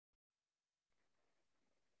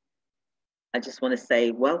I just want to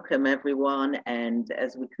say welcome everyone. And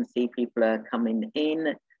as we can see, people are coming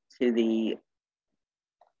in to the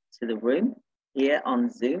room here on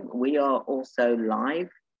Zoom. We are also live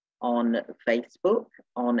on Facebook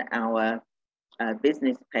on our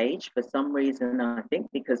business page. For some reason, I think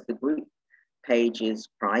because the group page is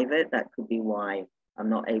private, that could be why I'm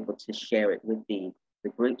not able to share it with the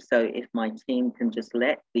group. So if my team can just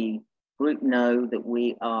let the group know that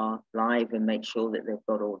we are live and make sure that they've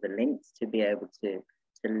got all the links to be able to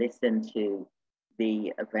listen to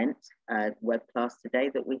the event web class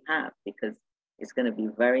today that we have, because it's going to be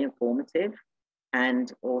very informative.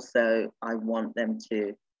 And also I want them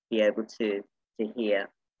to be able to hear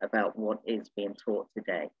about what is being taught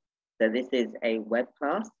today. So this is a web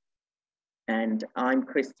class, and I'm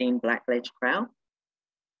Christine Blackledge-Crow,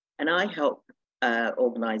 and I help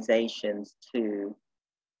organizations to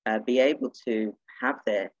be able to have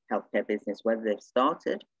their healthcare business, whether they've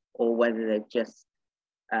started or whether they've just,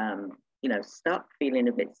 stuck, feeling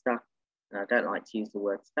a bit stuck. And I don't like to use the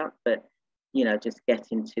word stuck, but, just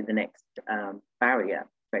getting to the next barrier,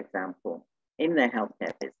 for example, in their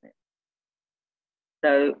healthcare business.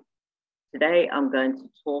 So today I'm going to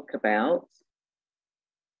talk about,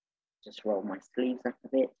 just roll my sleeves up a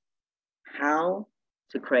bit, how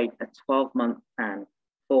to create a 12-month plan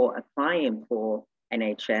for applying for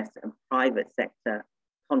NHS and private sector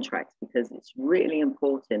contracts, because it's really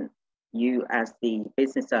important, you as the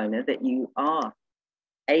business owner, that you are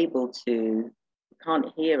able to, can't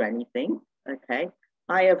hear anything, okay?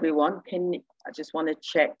 Hi everyone, I just want to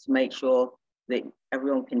check to make sure that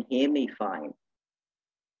everyone can hear me fine.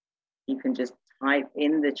 You can just type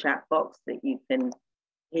in the chat box that you can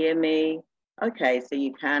hear me. Okay, so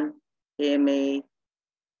you can hear me.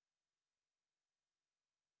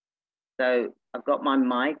 So I've got my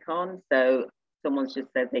mic on, so someone's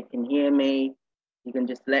just said they can hear me. You can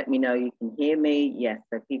just let me know you can hear me. Yes,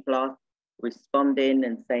 so people are responding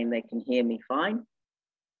and saying they can hear me fine.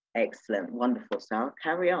 Excellent, wonderful. So I'll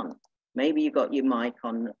carry on. Maybe you got your mic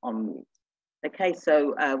on mute. Okay,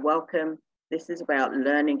 so welcome. This is about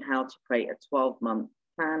learning how to create a 12-month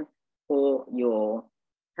plan for your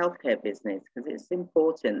healthcare business, because it's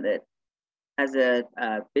important that as a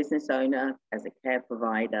business owner, as a care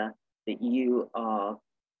provider, that you are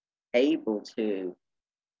able to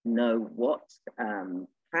know what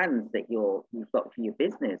plans that you've got for your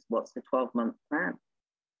business. What's the 12-month plan?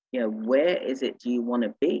 Where is it do you want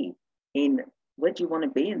to be in? Where do you want to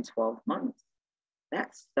be in 12 months?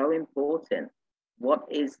 That's so important. What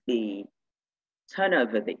is the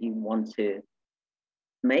turnover that you want to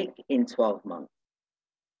make in 12 months?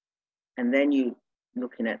 And then you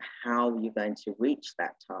looking at how you're going to reach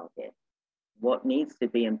that target. What needs to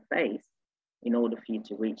be in place in order for you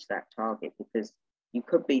to reach that target? Because you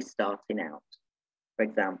could be starting out, for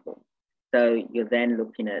example. So you're then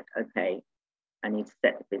looking at, okay, I need to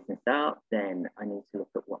set the business up, then I need to look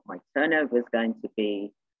at what my turnover is going to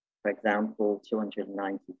be. For example,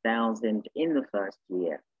 290,000 in the first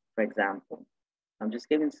year, for example. I'm just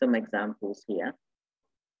giving some examples here.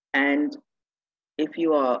 And if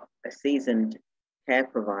you are a seasoned care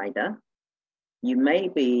provider, you may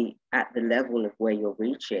be at the level of where you're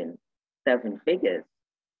reaching 7 figures,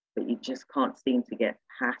 but you just can't seem to get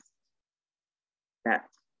past that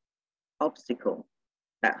obstacle,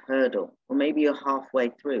 that hurdle, or maybe you're halfway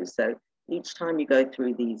through. So each time you go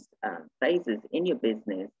through these phases in your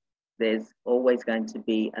business, there's always going to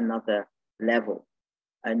be another level,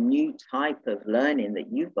 a new type of learning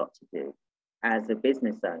that you've got to do as a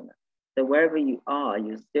business owner. So wherever you are,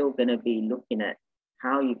 you're still going to be looking at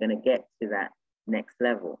how you're going to get to that next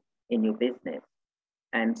level in your business.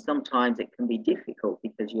 And sometimes it can be difficult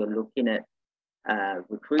because you're looking at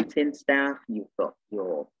recruiting staff, you've got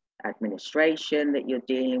your administration that you're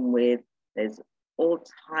dealing with. There's all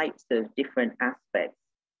types of different aspects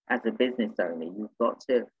as a business owner. You've got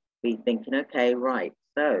to be thinking, okay, right,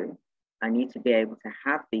 so I need to be able to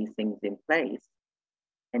have these things in place,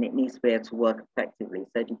 and it needs to be able to work effectively.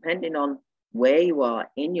 So depending on where you are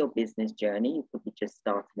in your business journey, you could be just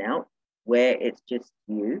starting out, where it's just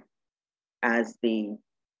you as the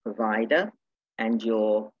provider and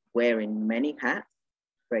you're wearing many hats.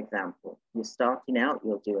 For example, you're starting out,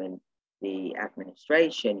 you're doing the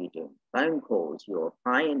administration, you're doing phone calls, you're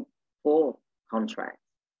applying for contracts.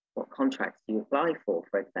 What contracts do you apply for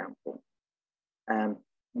example?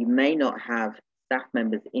 You may not have staff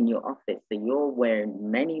members in your office, so you're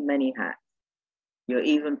wearing many, many hats. You're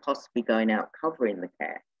even possibly going out covering the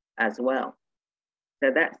care as well.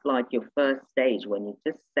 So that's like your first stage when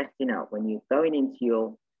you're just setting up, when you're going into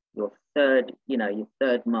your third, your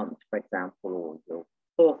third month, for example, or your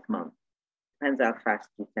fourth month. Depends how fast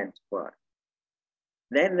you tend to work.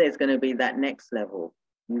 Then there's going to be that next level.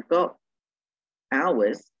 You've got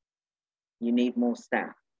hours, you need more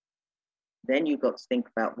staff. Then you've got to think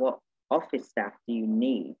about what office staff do you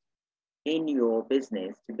need in your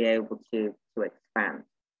business to be able to expand.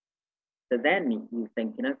 So then you're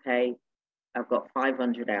thinking, okay, I've got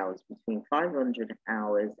 500 hours. Between 500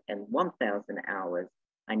 hours and 1,000 hours,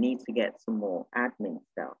 I need to get some more admin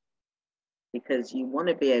stuff because you want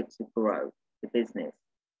to be able to grow the business.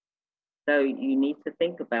 So you need to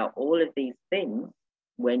think about all of these things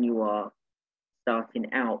when you are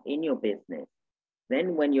starting out in your business.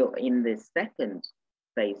 Then when you're in the second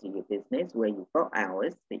phase of your business, where you've got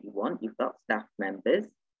hours that you want, you've got staff members,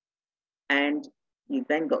 and you've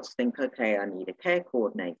then got to think, okay, I need a care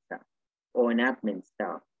coordinator or an admin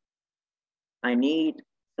staff. I need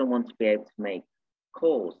someone to be able to make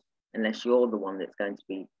calls, unless you're the one that's going to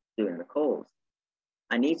be doing the calls.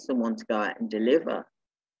 I need someone to go out and deliver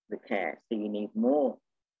the care. So you need more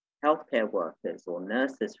healthcare workers or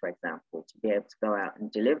nurses, for example, to be able to go out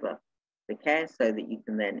and deliver the care so that you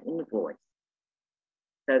can then invoice.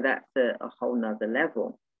 So that's a whole nother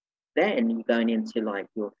level. Then you're going into like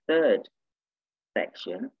your third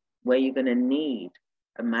section where you're going to need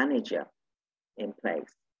a manager in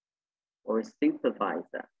place or a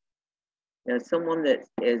supervisor. You know, someone that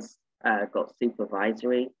is got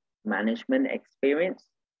supervisory management experience.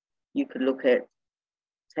 You could look at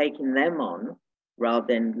taking them on rather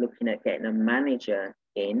than looking at getting a manager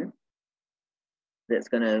in that's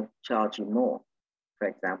going to charge you more, for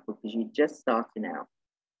example, because you're just starting out.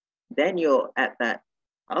 Then you're at that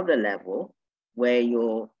other level where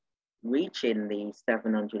you're reaching the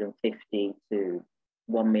 750 to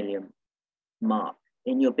 1 million mark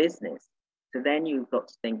in your business. So then you've got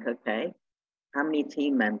to think, okay, how many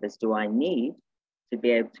team members do I need to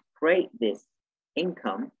be able to create this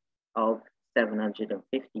income of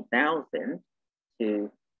 750,000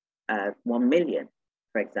 to 1 million,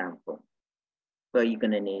 for example? Well, you're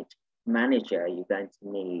going to need manager, you're going to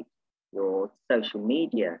need your social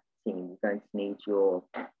media team, you're going to need your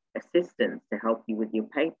assistants to help you with your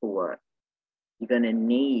paperwork. You're going to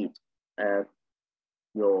need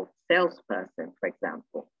your salesperson, for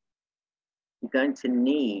example. You're going to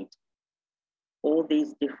need all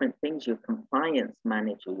these different things, your compliance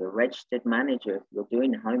manager, your registered manager, if you're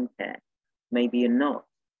doing home care. Maybe you're not,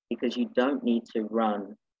 because you don't need to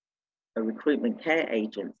run a recruitment care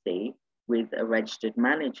agency with a registered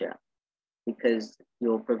manager, because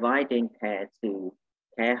you're providing care to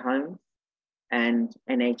care homes and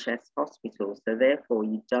NHS hospitals. So therefore,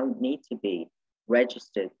 you don't need to be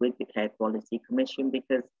registered with the Care Quality Commission,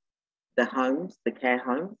 because the homes, the care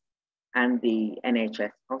homes and the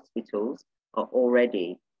NHS hospitals are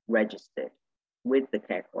already registered with the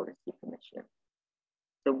Care Quality Commission.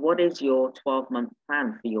 So what is your 12-month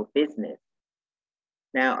plan for your business?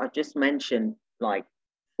 Now, I've just mentioned like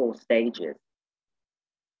 4 stages.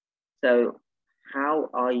 So how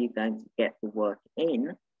are you going to get the work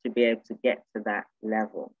in to be able to get to that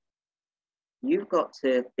level? You've got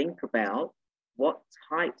to think about what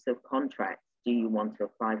types of contracts do you want to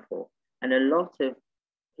apply for? And a lot of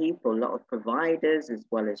people, a lot of providers, as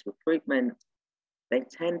well as recruitment, they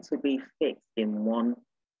tend to be fixed in one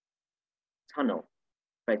tunnel,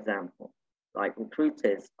 for example. Like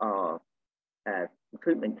recruiters are,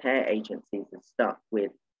 recruitment care agencies are stuck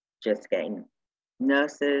with just getting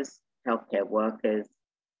nurses, healthcare workers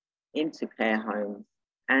into care homes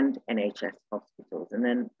and NHS hospitals. And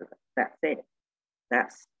then that's it.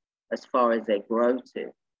 That's as far as they grow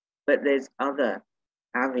to. But there's other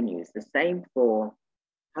avenues. The same for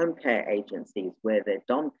home care agencies where they're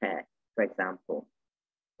dom care, for example,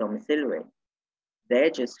 domiciliary. They're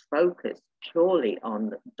just focused purely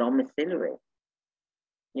on domiciliary.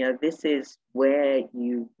 You know, this is where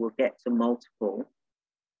you will get to multiple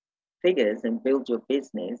figures and build your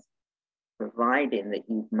business, providing that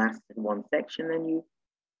you've mastered one section and you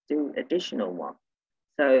do additional one.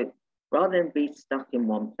 So rather than be stuck in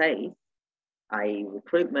one place, i.e.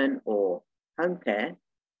 recruitment or home care,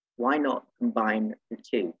 why not combine the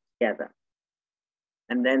two together?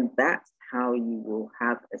 And then that's how you will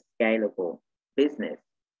have a scalable business.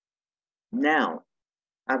 Now,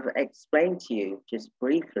 I've explained to you just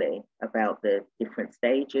briefly about the different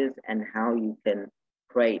stages and how you can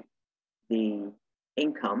create the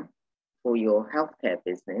income for your healthcare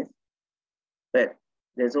business, but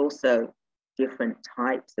there's also different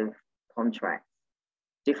types of contracts,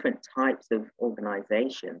 different types of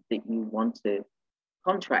organizations that you want to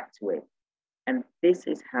contract with. And this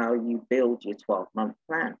is how you build your 12-month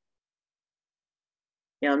plan.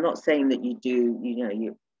 You know, I'm not saying that you do,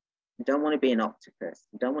 you don't want to be an octopus.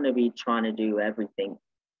 You don't want to be trying to do everything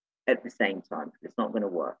at the same time because it's not going to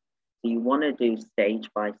work. So you want to do stage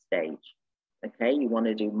by stage. Okay, you want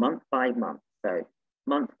to do month by month. So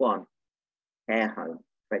month 1, care home,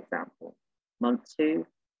 for example. Month 2,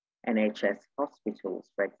 NHS hospitals,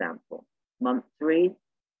 for example. Month 3,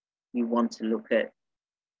 you want to look at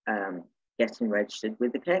getting registered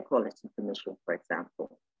with the Care Quality Commission, for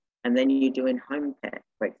example. And then you're doing home care,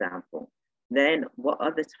 for example. Then what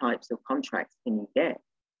other types of contracts can you get?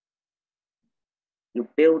 You're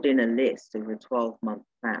building a list of a 12-month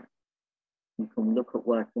plan. You can look at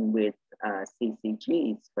working with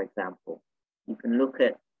CCGs, for example. You can look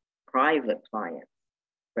at private clients,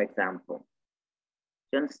 for example.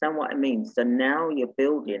 Do you understand what I mean? So now you're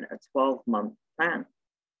building a 12-month plan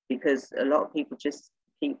because a lot of people just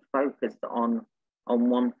keep focused on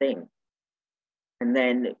one thing. And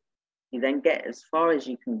then you then get as far as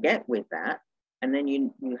you can get with that. And then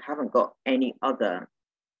you haven't got any other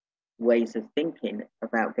ways of thinking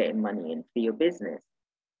about getting money in for your business.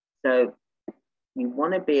 So you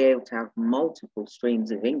want to be able to have multiple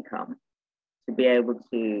streams of income to be able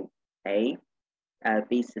to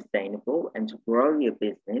be sustainable and to grow your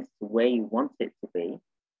business to where you want it to be.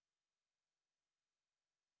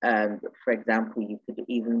 For example, you could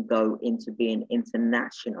even go into being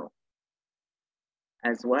international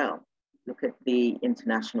as well. Look at the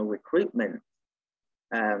international recruitment,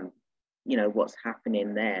 what's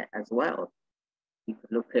happening there as well. You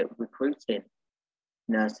could look at recruiting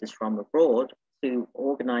nurses from abroad to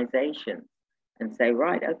organizations and say,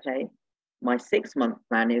 right, okay, my 6-month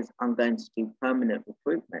plan is I'm going to do permanent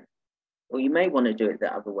recruitment. Or you may want to do it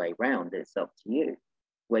the other way around. It's up to you,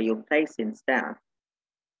 where you're placing staff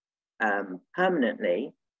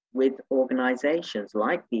permanently with organizations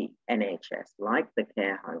like the NHS, like the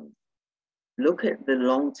care homes. Look at the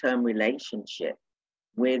long-term relationship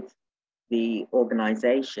with the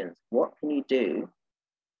organizations. What can you do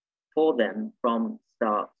for them from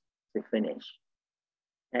start to finish?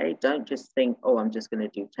 Okay, don't just think, oh, I'm just going to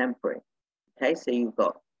do temporary. Okay, so you've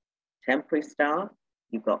got temporary staff,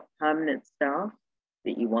 you've got permanent staff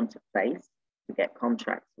that you want to place to get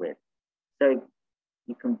contracts with. So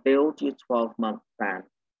you can build your 12-month plan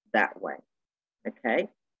that way. Okay,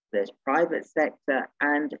 there's private sector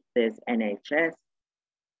and there's NHS.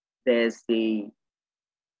 There's the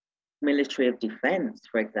Military of Defense,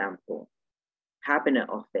 for example, Cabinet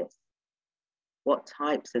Office. What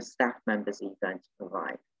types of staff members are you going to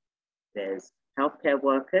provide? There's healthcare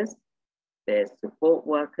workers, there's support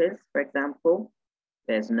workers, for example,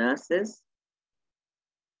 there's nurses,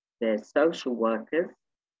 there's social workers.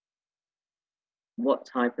 What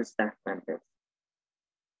type of staff members?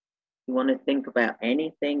 You want to think about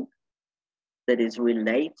anything that is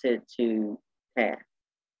related to care.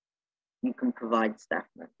 You can provide staff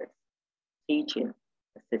members, teaching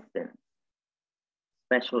assistants,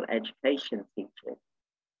 special education teachers.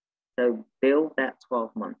 So build that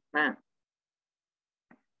 12-month plan.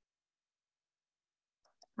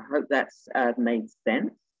 I hope that's made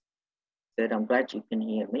sense. Good, I'm glad you can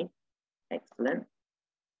hear me. Excellent.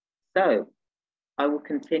 So I will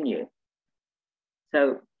continue.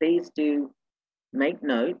 So please do make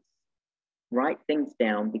notes, write things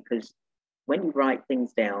down, because when you write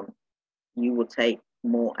things down, you will take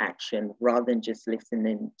more action rather than just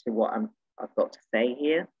listening to what I've got to say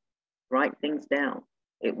here. Write things down.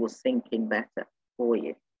 It will sink in better for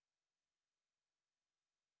you.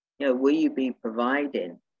 You know, will you be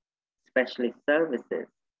providing specialist services,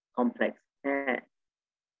 complex care,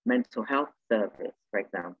 mental health service, for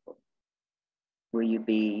example? Will you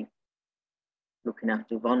be looking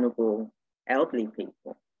after vulnerable elderly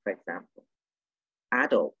people, for example,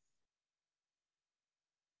 adults?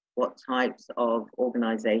 What types of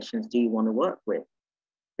organizations do you want to work with?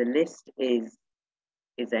 The list is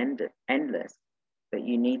endless, but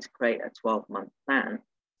you need to create a 12-month plan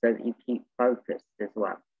so that you keep focused as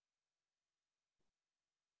well.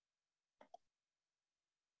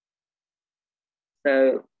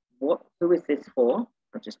 So who is this for?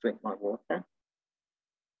 I'll just drink my water.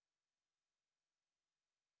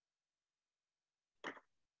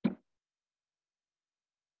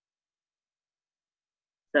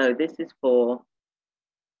 So this is for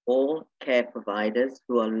all care providers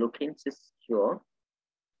who are looking to secure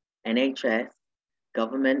NHS,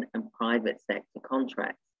 government and private sector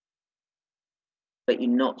contracts, but you're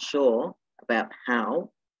not sure about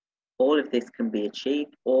how all of this can be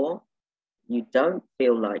achieved, or you don't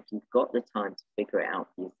feel like you've got the time to figure it out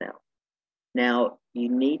for yourself. Now, you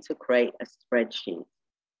need to create a spreadsheet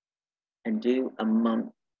and do a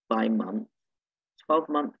month by month,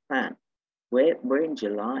 12-month plan. We're in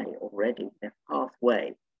July already, we're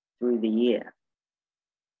halfway through the year.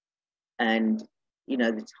 And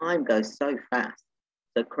the time goes so fast.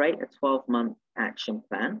 So create a 12-month action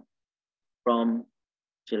plan from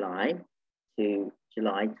July to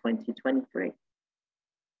July 2023.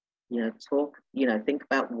 Think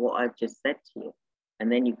about what I've just said to you,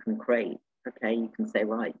 and then you can create. Okay, you can say,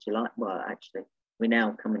 right, July, well, actually, we're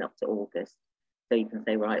now coming up to August. So you can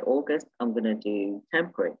say, right, August, I'm going to do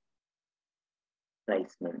temporary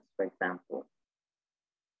placements, for example.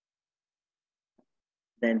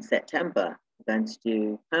 Then September, I'm going to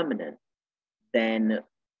do permanent. Then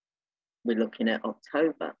we're looking at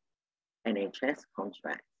October, NHS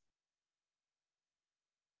contracts.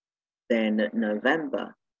 Then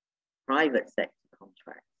November, private sector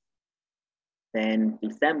contracts. Then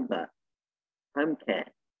December, home care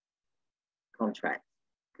contracts,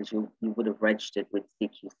 because you would have registered with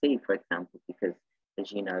CQC, for example, because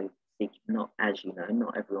not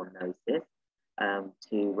everyone knows this.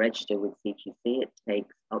 To register with CQC, it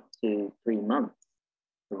takes up to 3 months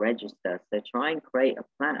to register. So try and create a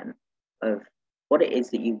plan of what it is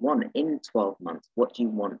that you want in 12 months. What do you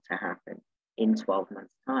want to happen in 12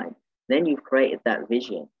 months' time? Then you've created that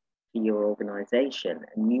vision for your organization,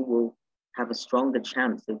 and you will have a stronger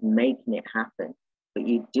chance of making it happen. But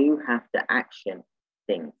you do have to action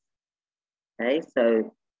things. Okay,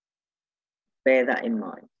 so bear that in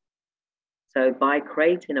mind. So by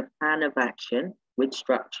creating a plan of action with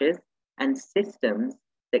structures and systems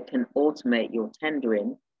that can automate your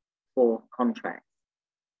tendering for contracts,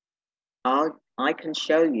 I can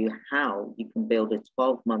show you how you can build a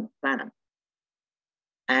 12-month plan.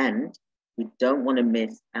 And you don't want to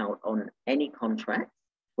miss out on any contracts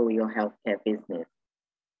for your healthcare business.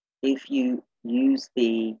 If you use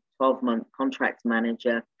the 12-month contract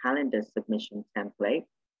manager calendar submission template,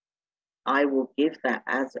 I will give that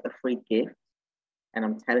as a free gift. And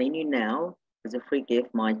I'm telling you now, as a free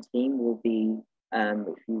gift, my team will be,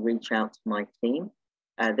 if you reach out to my team,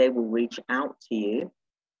 they will reach out to you.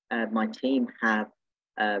 My team have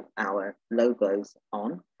our logos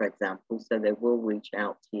on, for example, so they will reach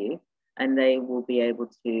out to you and they will be able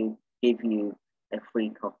to give you a free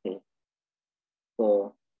copy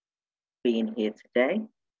for being here today.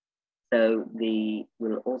 So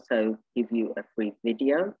we'll also give you a free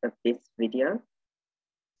video of this video.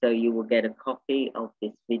 So you will get a copy of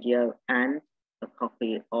this video and a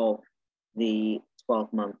copy of the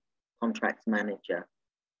 12-month contracts manager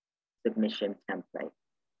submission template.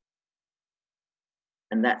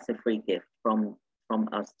 And that's a free gift from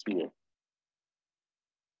us to you.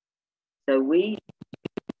 So we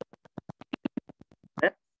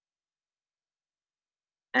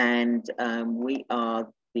are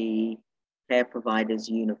the Care Providers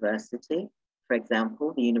University. For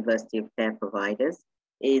example, the University of Care Providers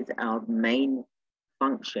is our main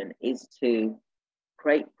function is to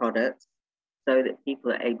create products so that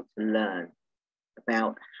people are able to learn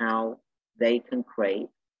about how they can create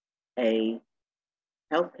a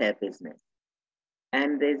healthcare business.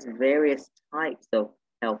 And there's various types of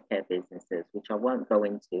healthcare businesses, which I won't go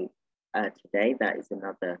into today. That is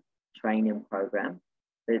another training program.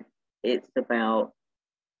 But it's about,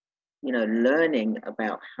 learning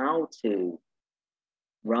about how to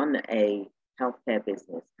run a healthcare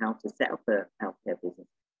business, how to set up a healthcare business,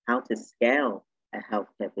 how to scale a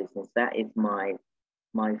healthcare business. That is my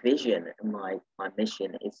vision and my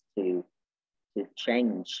mission is to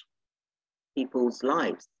change people's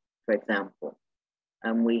lives, for example.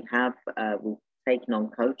 And we've taken on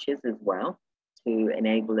coaches as well to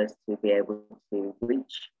enable us to be able to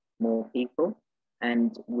reach more people.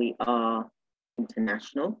 And we are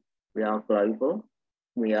international, we are global.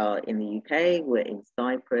 We are in the UK, we're in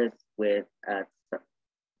Cyprus, we're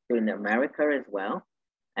in America as well.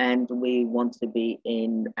 And we want to be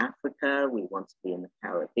in Africa, we want to be in the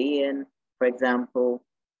Caribbean, for example.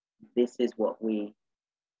 This is what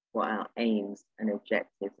our aims and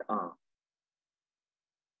objectives are.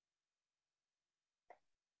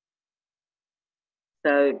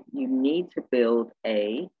 So you need to build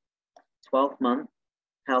a 12-month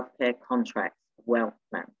healthcare contracts wealth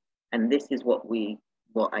plan. And this is what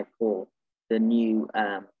I call the new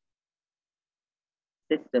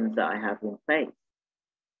systems that I have in place,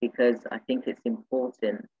 because I think it's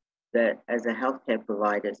important that as a healthcare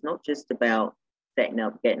provider, it's not just about setting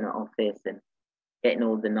up, getting an office and getting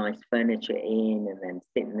all the nice furniture in and then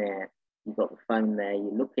sitting there, you've got the phone there,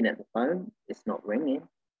 you're looking at the phone, it's not ringing.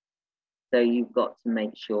 So you've got to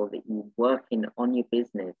make sure that you're working on your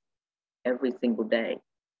business every single day.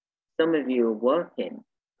 Some of you are working,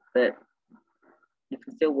 but you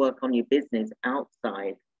can still work on your business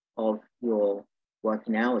outside of your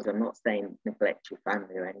working hours. I'm not saying neglect your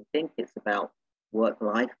family or anything. It's about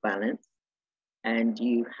work-life balance. And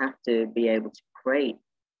you have to be able to create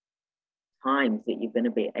times that you're going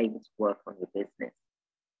to be able to work on your business.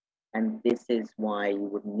 And this is why you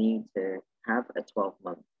would need to have a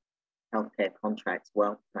 12-month healthcare contracts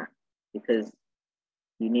wealth plan, because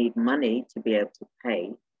you need money to be able to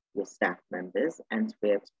pay your staff members and to be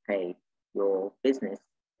able to pay your business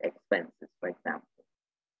expenses, for example.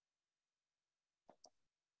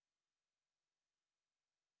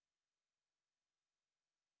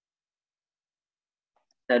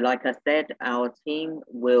 So like I said, our team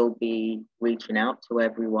will be reaching out to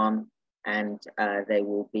everyone, and they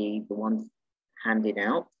will be the ones handing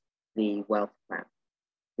out the wealth plan,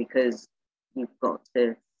 because you've got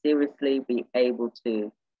to seriously be able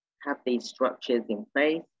to have these structures in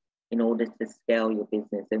place in order to scale your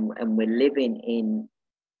business. And we're living in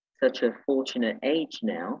such a fortunate age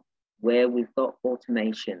now where we've got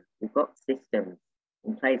automation, we've got systems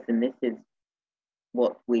in place, and this is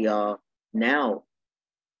what we are now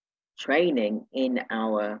training in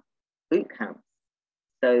our boot camps.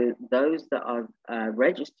 So those that are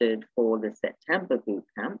registered for the September boot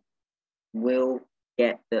camp will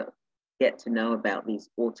get to know about these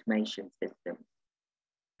automation systems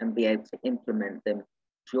and be able to implement them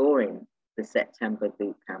during the September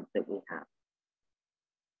boot camp that we have.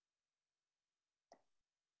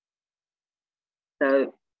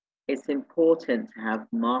 So it's important to have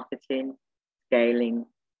marketing, scaling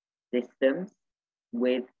systems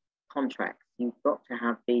with contracts. You've got to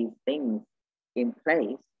have these things in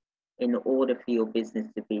place in order for your business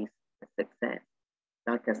to be a success.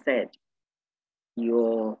 Like I said,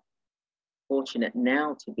 you're fortunate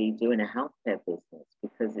now to be doing a healthcare business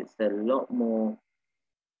because it's a lot more,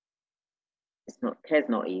 care's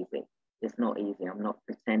not easy. It's not easy. I'm not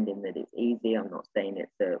pretending that it's easy. I'm not saying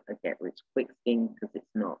it's a get rich quick scheme, because it's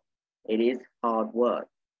not. It is hard work.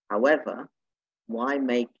 However, why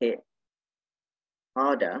make it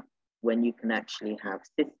harder when you can actually have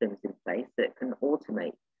systems in place that can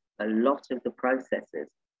automate a lot of the processes?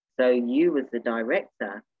 So you as the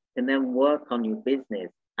director can then work on your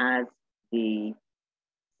business as the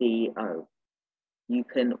CEO. You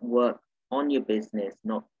can work on your business,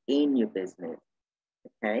 not in your business,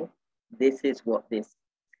 okay? This is what this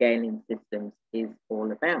scaling systems is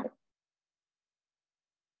all about.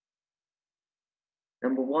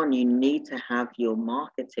 Number one, you need to have your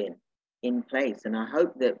marketing in place. And I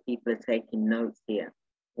hope that people are taking notes here.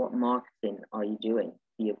 What marketing are you doing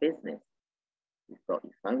for your business? You've got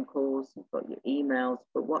your phone calls, you've got your emails,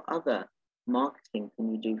 but what other marketing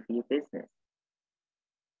can you do for your business?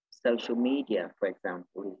 Social media, for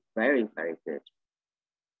example, is very, very good.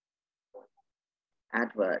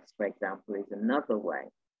 Adverts, for example, is another way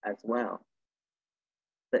as well.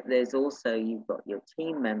 But there's also, you've got your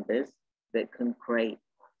team members that can create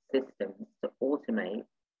systems to automate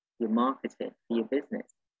your marketing for your business.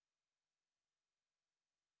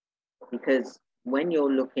 Because when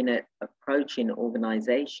you're looking at approaching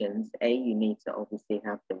organizations, you need to obviously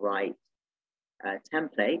have the right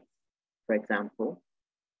templates, for example,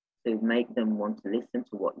 to make them want to listen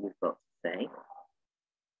to what you've got to say.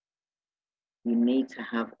 You need to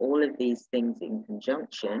have all of these things in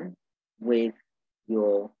conjunction with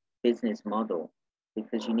your business model,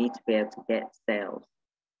 because you need to be able to get sales.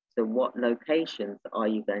 So what locations are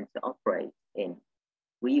you going to operate in?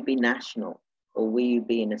 Will you be national, or will you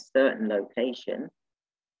be in a certain location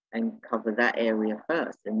and cover that area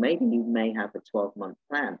first? And maybe you may have a 12-month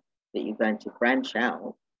plan that you're going to branch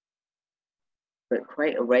out, but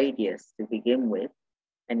create a radius to begin with.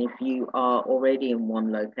 And if you are already in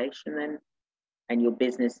one location then, and your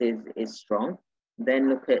business is strong, then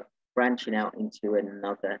look at branching out into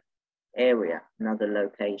another area, another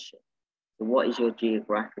location. So what is your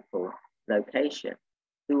geographical location?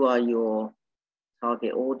 Who are your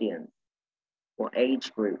target audience? What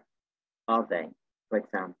age group are they, for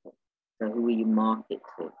example? So who will you market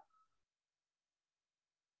to?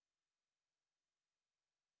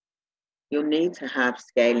 You'll need to have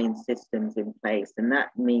scaling systems in place, and that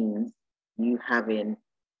means you having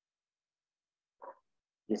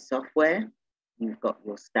your software, you've got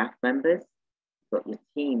your staff members, you've got your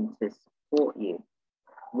team to support you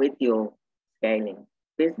with your scaling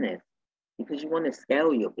business, because you want to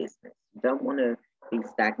scale your business. You don't want to be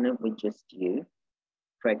stagnant with just you,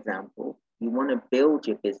 for example. You want to build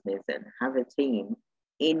your business and have a team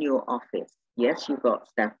in your office. Yes, you've got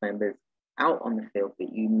staff members out on the field,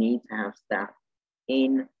 but you need to have staff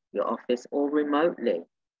in your office or remotely.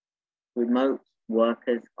 Remote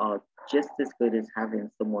workers are just as good as having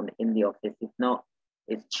someone in the office. If not,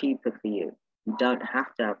 it's cheaper for you. You don't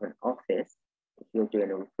have to have an office if you're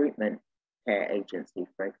doing a recruitment care agency,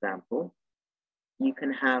 for example. You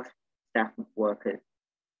can have staff workers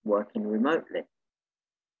working remotely.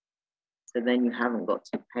 So then you haven't got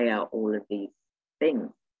to pay out all of these things,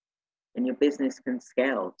 and your business can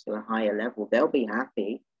scale to a higher level. They'll be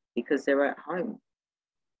happy because they're at home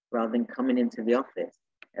rather than coming into the office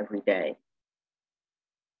every day.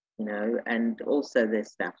 You know, and also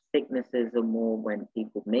there's staff sicknesses are more when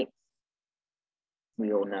people mix.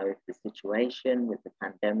 We all know the situation with the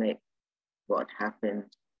pandemic, what happened,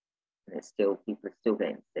 and it's still, people are still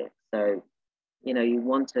getting sick. So, you know, you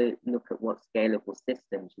want to look at what scalable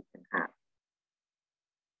systems you can have.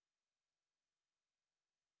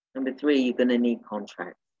 Number 3, you're going to need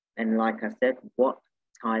contracts. And like I said, what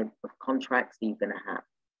type of contracts are you going to have?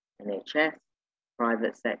 NHS,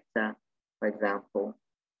 private sector, for example,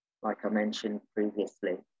 like I mentioned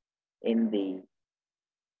previously in the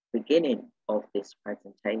beginning of this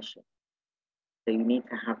presentation. So you need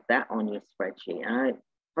to have that on your spreadsheet. And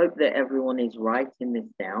I hope that everyone is writing this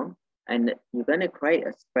down, and you're going to create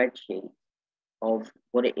a spreadsheet of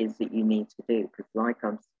what it is that you need to do. Because like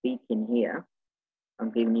I'm speaking here,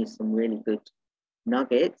 I'm giving you some really good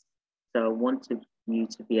nuggets. So I wanted you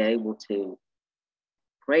to be able to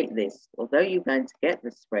create this. Although you're going to get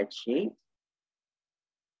the spreadsheet,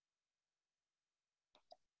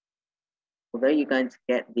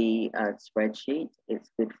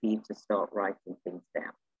 it's good for you to start writing things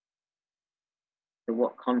down. So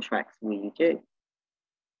what contracts will you do?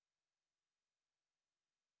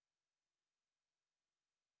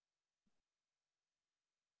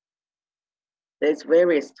 There's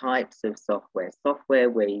various types of software. Software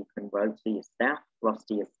where you can roster your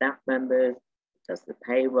staff members, it does the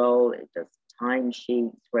payroll, it does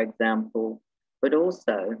timesheets, for example, but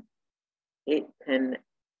also it can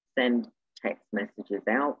send text messages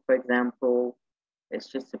out, for example. It's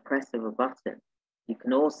just a press of a button. You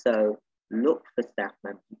can also look for staff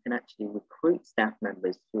members. You can actually recruit staff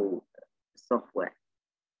members through software,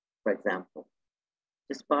 for example,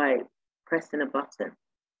 just by pressing a button.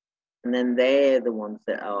 And then they're the ones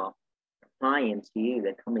that are applying to you,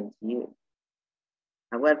 they're coming to you.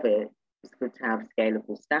 However, it's good to have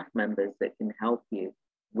scalable staff members that can help you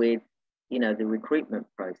with, you know, the recruitment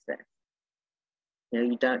process. You know,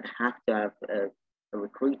 you don't have to have a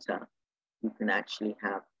recruiter. You can actually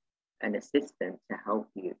have an assistant to help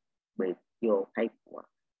you with your paperwork,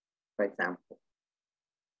 for example.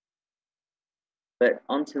 But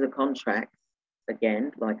onto the contracts,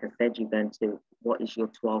 again, like I said, you're going to, what is your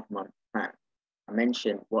 12-month plan? I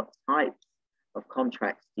mentioned what types of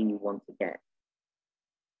contracts do you want to get?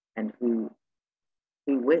 And who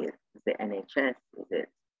with? Is it NHS? Is it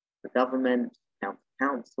the government, county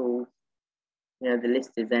councils? You know, the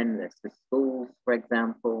list is endless. The schools, for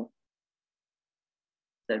example.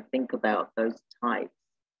 So think about those types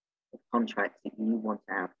of contracts that you want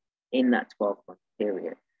to have in that 12-month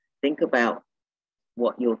period. Think about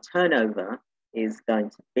what your turnover is going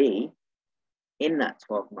to be in that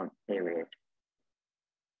 12-month period,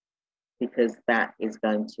 because that is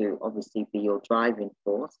going to obviously be your driving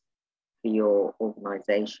force for your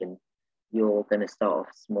organization. You're going to start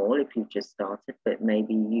off small if you've just started, but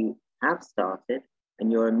maybe you have started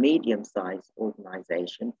and you're a medium-sized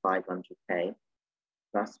organization, 500K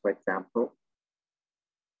plus, for example.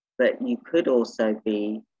 But you could also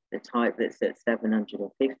be the type that's at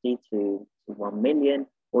 750 to 1 million,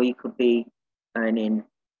 or you could be earning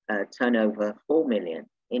turnover 4 million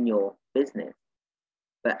in your business.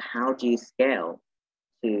 But how do you scale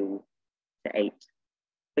to 8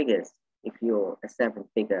 figures if you're a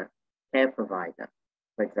 7-figure care provider,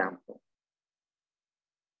 for example?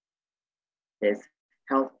 There's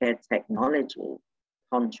healthcare technology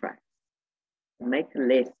contracts. Make a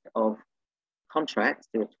list of contracts,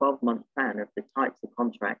 do a 12-month plan of the types of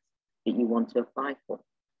contracts that you want to apply for.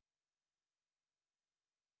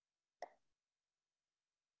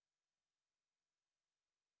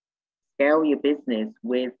 Scale your business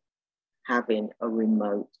with having a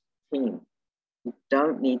remote team. You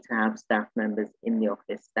don't need to have staff members in the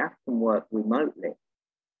office. Staff can work remotely.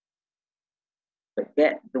 But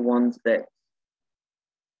get the ones that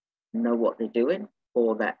know what they're doing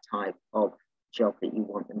for that type of job that you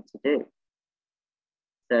want them to do.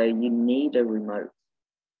 So you need a remote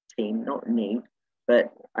team, not need,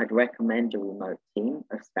 but I'd recommend a remote team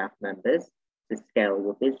of staff members to scale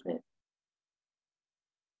your business.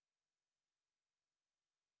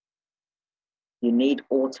 You need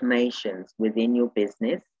automations within your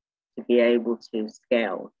business to be able to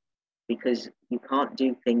scale, because you can't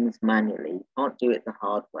do things manually. You can't do it the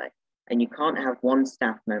hard way. And you can't have one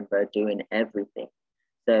staff member doing everything.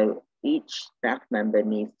 So each staff member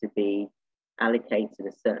needs to be allocated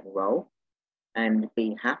a certain role and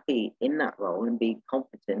be happy in that role and be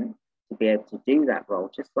competent to be able to do that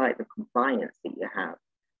role, just like the compliance that you have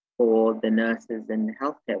for the nurses and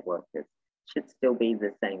healthcare workers should still be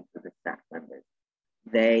the same for the staff members.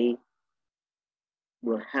 They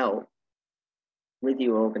will help with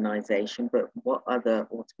your organization, but what other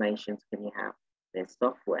automations can you have? There's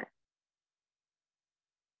software.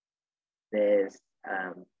 There's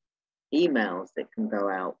emails that can go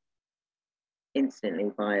out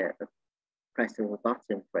instantly via a press of a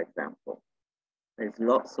button, for example. There's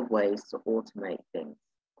lots of ways to automate things.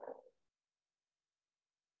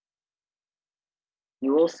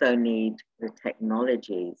 You also need the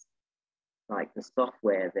technologies, like the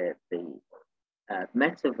software, the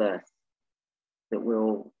metaverse that we're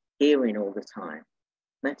all hearing all the time.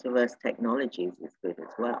 Metaverse technologies is good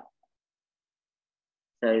as well.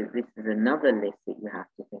 So this is another list that you have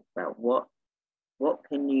to think about. What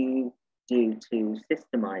can you do to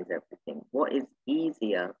systemize everything? What is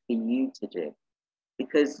easier for you to do?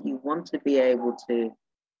 Because you want to be able to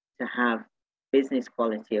have business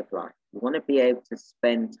quality of life. You want to be able to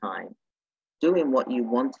spend time doing what you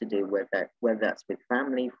want to do, whether that's with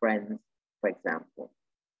family, friends, for example.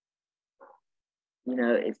 You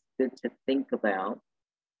know, it's good to think about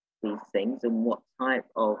these things and what type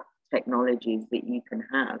of technologies that you can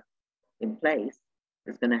have in place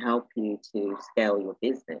that's going to help you to scale your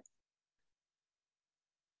business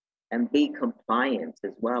and be compliant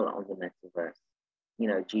as well on the metaverse. You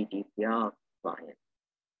know, GDPR compliant,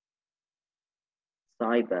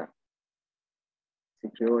 cyber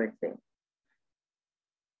security.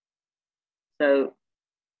 So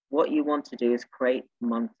what you want to do is create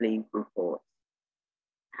monthly reports.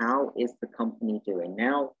 How is the company doing?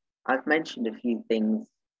 Now, I've mentioned a few things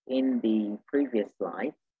in the previous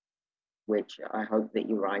slide, which I hope that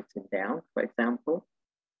you write them down, for example.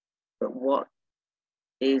 But what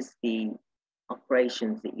is the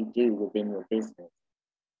operations that you do within your business?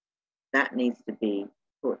 That needs to be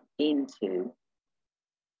put into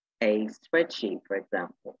a spreadsheet, for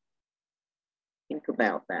example. Think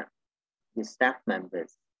about that. Your staff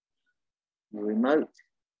members, your remote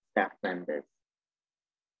staff members,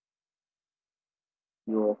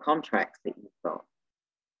 your contracts that you've got,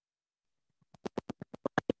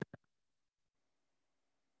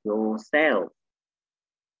 your sales,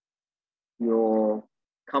 your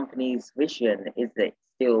company's vision, is it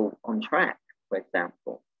still on track, for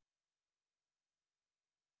example?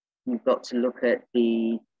 You've got to look at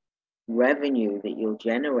the revenue that you're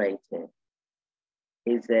generating.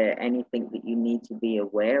 Is there anything that you need to be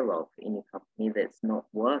aware of in your company that's not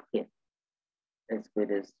working as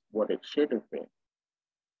good as what it should have been?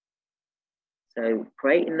 So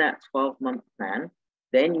creating that 12-month plan,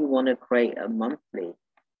 then you want to create a monthly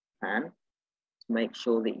plan to make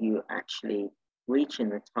sure that you actually reaching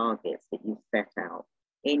the targets that you've set out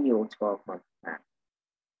in your 12-month plan.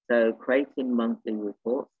 So creating monthly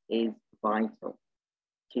reports is vital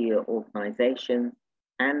to your organization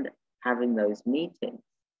and having those meetings.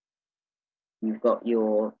 You've got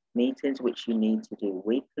your meetings which you need to do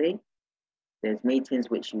weekly. There's meetings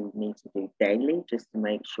which you need to do daily just to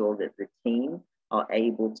make sure that the team are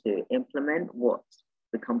able to implement what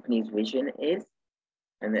the company's vision is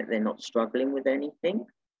and that they're not struggling with anything,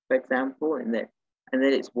 for example, and that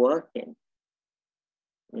it's working.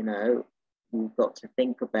 You know, you've got to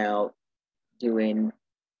think about doing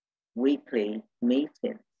weekly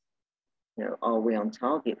meetings. You know, are we on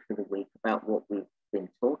target for the week about what we've been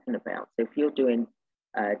talking about? So if you're doing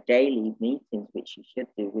daily meetings, which you should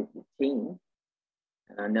do with your team,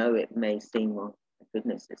 and I know it may seem, oh my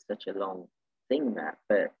goodness, it's such a long thing that,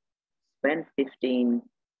 but spend 15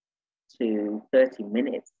 to 30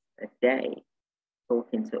 minutes a day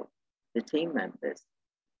talking to the team members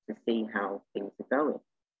to see how things are going.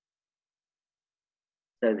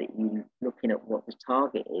 So that you're looking at what the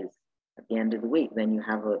target is at the end of the week. Then you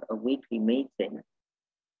have a weekly meeting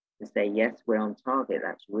to say, yes, we're on target.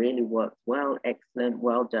 That's really worked well, excellent,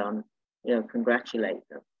 well done. You know, congratulate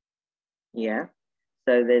them. Yeah.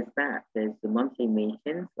 So there's that. There's the monthly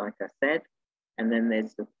meetings, like I said, and then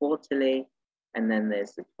there's the quarterly, and then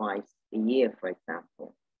there's the twice a year, for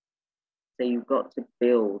example. So you've got to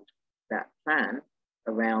build that plan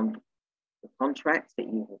around the contracts that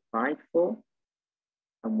you've applied for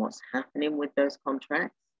and what's happening with those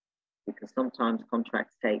contracts, because sometimes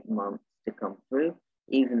contracts take months to come through,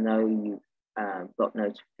 even though you've got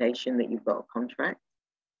notification that you've got a contract.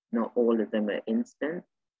 Not all of them are instant.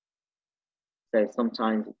 So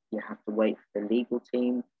sometimes you have to wait for the legal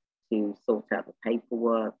team to sort out the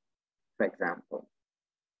paperwork, for example.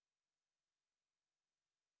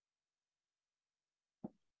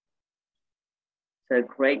 So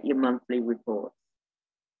create your monthly reports.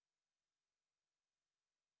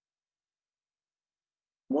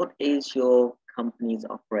 what is your company's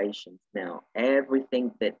operations now?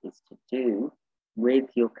 Everything that is to do with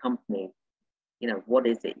your company, what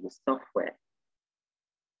is it? Your software,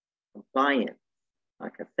 compliance,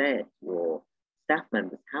 like I said, your staff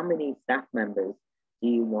members. How many staff members do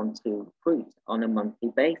you want to recruit on a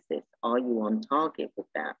monthly basis? Are you on target with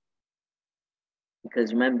that?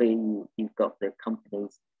 Because remember, you've got the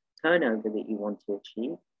company's turnover that you want to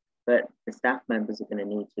achieve, but the staff members are going to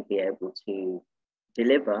need to be able to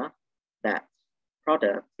deliver that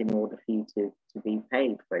product in order for you to be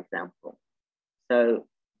paid, for example. So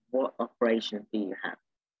what operations do you have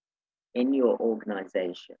in your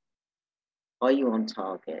organization? Are you on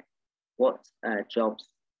target? What jobs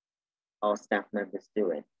are staff members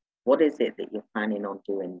doing? What is it that you're planning on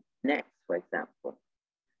doing next, for example?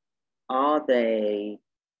 Are they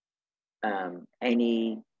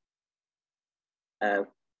any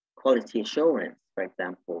quality assurance, for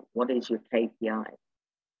example? What is your KPI?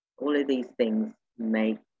 All of these things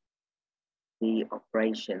make the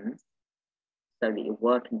operations so that you're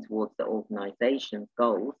working towards the organization's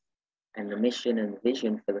goals and the mission and the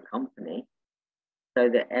vision for the company, so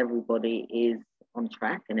that everybody is on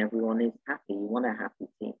track and everyone is happy. You want a happy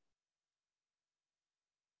team.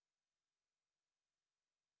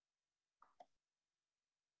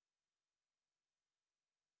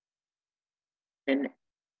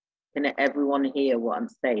 Can everyone hear what I'm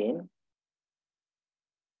saying?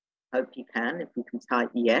 Hope you can. If you can type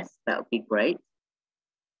yes, that would be great.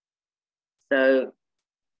 So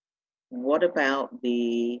what about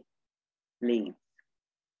the leads,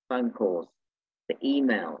 phone calls, the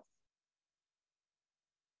emails?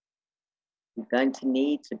 You're going to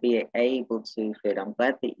need to be able to fit. I'm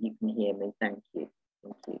glad that you can hear me. Thank you.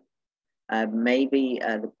 Thank you. Maybe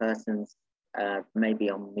the person's maybe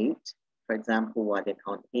on mute, for example, why they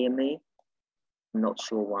can't hear me. I'm not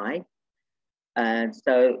sure why. And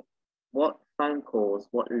so what phone calls,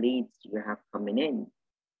 what leads do you have coming in?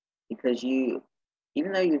 Because even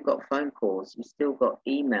though you've got phone calls, you've still got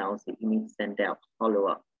emails that you need to send out to follow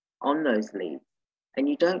up on those leads. And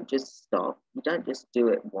you don't just stop. You don't just do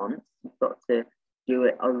it once. You've got to do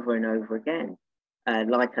it over and over again.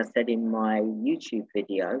 Like I said in my YouTube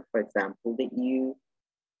video, for example, that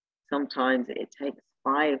sometimes it takes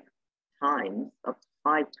 5 times, up to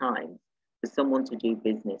 5 times, for someone to do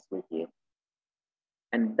business with you.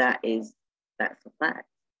 And that's a fact.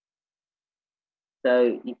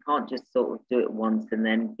 So you can't just sort of do it once and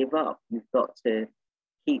then give up. You've got to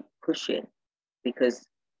keep pushing, because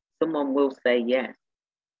someone will say yes,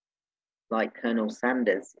 like Colonel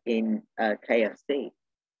Sanders in KFC.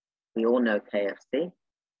 We all know KFC.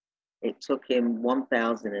 It took him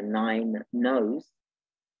 1,009 no's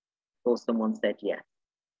before someone said yes.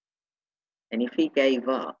 And if he gave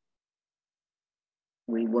up,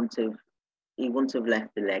 he wouldn't have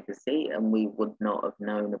left a legacy, and we would not have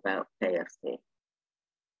known about KFC.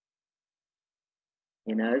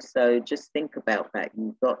 So just think about that.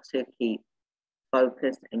 You've got to keep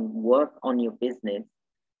focused and work on your business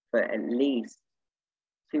for at least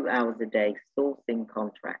 2 hours a day, sourcing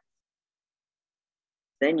contracts.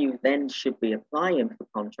 Then you should be applying for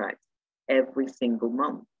contracts every single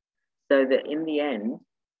month, so that in the end,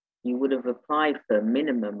 you would have applied for a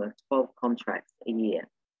minimum of 12 contracts a year.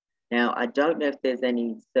 Now, I don't know if there's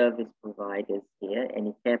any service providers here,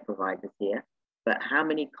 any care providers here, but how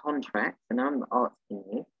many contracts, and I'm asking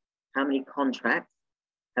you, how many contracts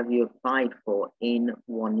have you applied for in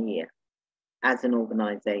 1 year as an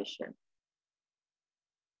organization?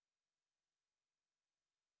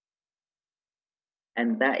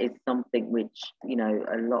 And that is something which,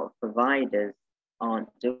 a lot of providers aren't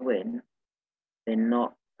doing. They're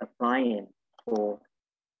not applying for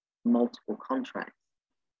multiple contracts.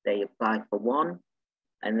 They apply for one,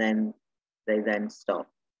 and then they stop,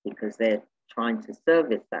 because they're trying to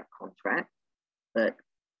service that contract. But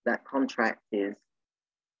that contract is,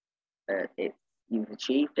 you've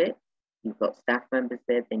achieved it, you've got staff members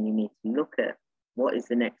there, then you need to look at what is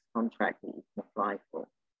the next contract that you can apply for.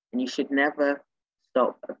 And you should never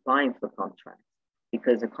stop applying for contracts,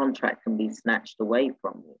 because a contract can be snatched away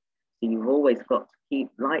from you. So you've always got to keep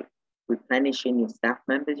replenishing your staff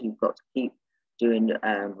members. You've got to keep doing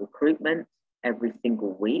recruitment every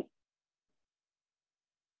single week.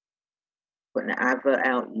 Put an advert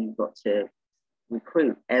out, you've got to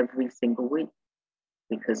recruit every single week,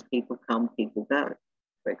 because people come, people go,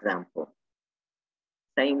 for example.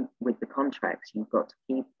 Same with the contracts. You've got to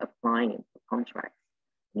keep applying for contracts.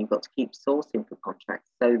 And you've got to keep sourcing for contracts,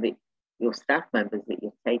 so that your staff members that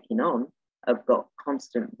you're taking on have got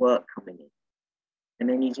constant work coming in. And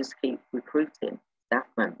then you just keep recruiting staff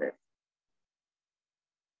members.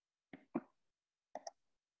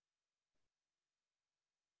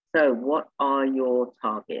 So what are your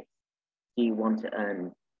targets? Do you want to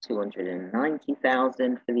earn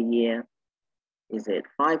 290,000 for the year? Is it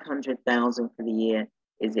 500,000 for the year?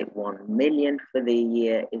 Is it 1 million for the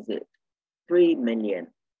year? Is it 3 million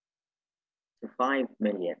to 5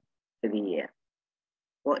 million for the year?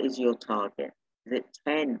 What is your target? Is it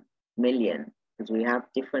 10 million? Because we have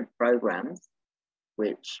different programs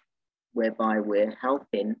whereby we're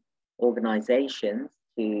helping organizations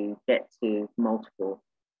to get to multiple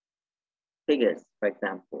figures, for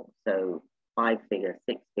example. So 5-figure,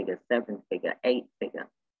 6-figure, 7-figure, 8-figure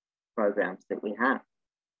programs that we have.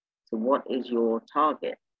 So what is your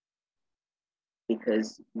target?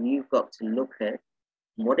 Because you've got to look at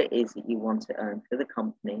what it is that you want to earn for the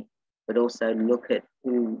company, but also look at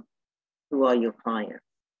who are your clients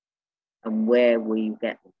and where will you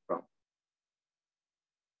get them from.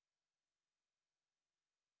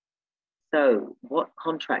 So what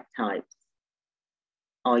contract types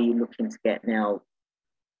are you looking to get? Now,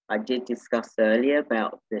 I did discuss earlier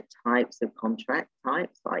about the types of contract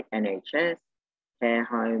types like NHS, care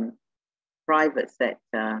home, private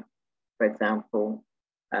sector, for example,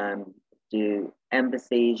 do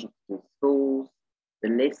embassies, you can do schools. The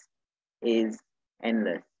list is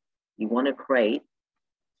endless. You want to create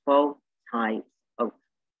 12 types of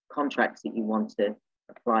contracts that you want to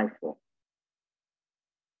apply for.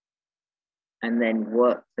 And then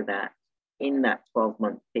work to that in that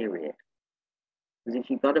 12-month period. Because if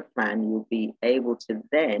you've got a plan, you'll be able to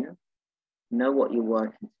then know what you're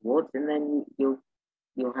working towards, and then you'll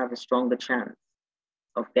have a stronger chance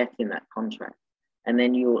of getting that contract. And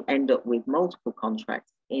then you'll end up with multiple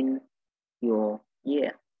contracts in your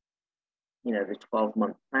year, you know, the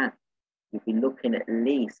 12-month plan. You'll be looking at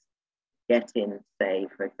least getting, say,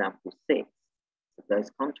 for example, 6 of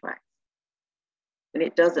those contracts. And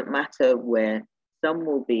it doesn't matter where. Some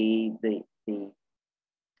will be the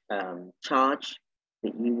charge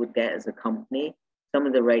that you would get as a company. Some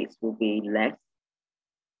of the rates will be less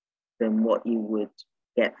than what you would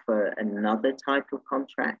get for another type of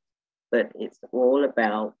contract, but it's all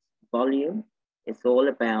about volume. It's all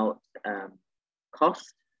about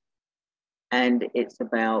cost, and it's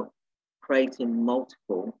about creating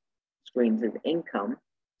multiple streams of income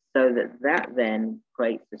so that then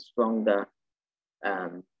creates a stronger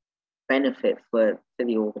benefit for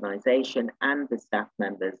the organization, and the staff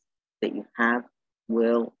members that you have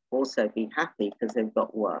will also be happy because they've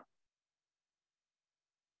got work.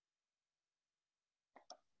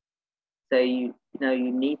 So you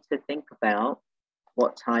need to think about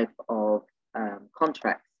what type of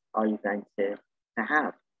contracts are you going to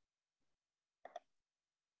have.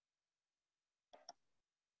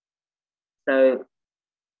 So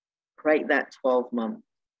create that 12-month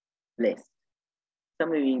list.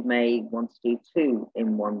 Some of you may want to do 2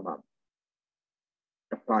 in 1 month.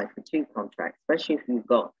 Apply for 2 contracts, especially if you've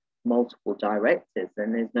got multiple directors,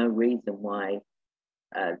 and there's no reason why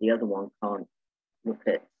the other one can't look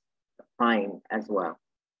at applying as well.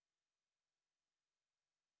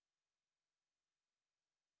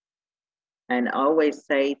 And I always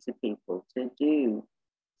say to people to do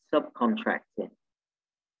subcontracting.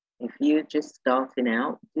 If you're just starting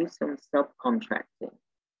out, do some subcontracting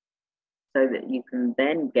so that you can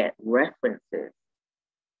then get references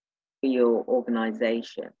for your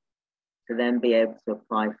organization to then be able to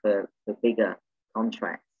apply for bigger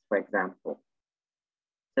contracts, for example.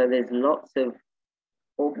 So there's lots of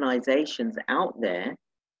organizations out there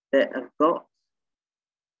that have got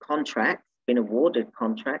contracts, been awarded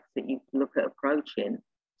contracts that you can look at approaching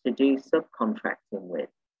to do subcontracting with.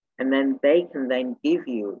 And then they can then give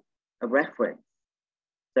you a reference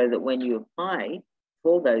so that when you apply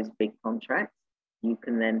for those big contracts, you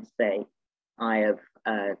can then say, I have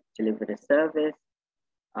delivered a service,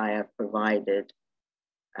 I have provided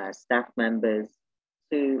staff members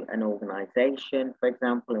to an organization, for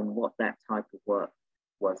example, and what that type of work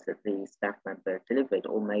was that the staff member delivered,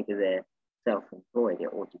 or maybe they're self-employed, it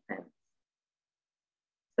all depends.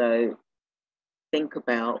 So think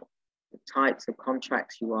about the types of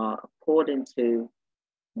contracts you are according to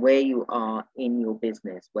where you are in your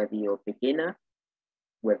business, whether you're a beginner,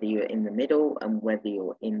 whether you're in the middle, and whether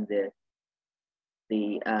you're in the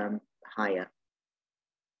higher.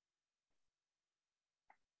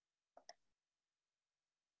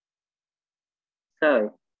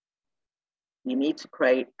 So you need to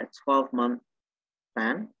create a 12-month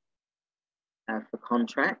plan for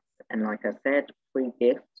contracts. And like I said, free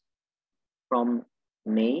gift from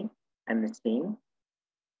me and the team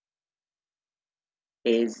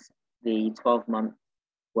is the 12-month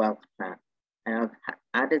wealth plan. And I've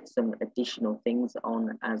added some additional things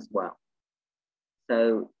on as well.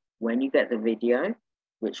 So when you get the video,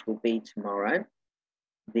 which will be tomorrow.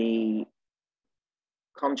 The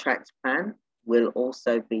contract plan will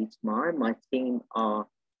also be tomorrow. My team are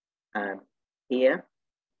here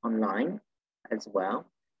online as well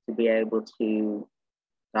to be able to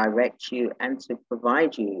direct you and to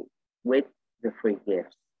provide you with the free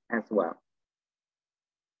gifts as well.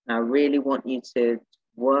 I really want you to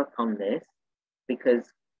work on this because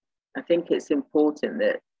I think it's important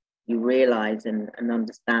that you realize and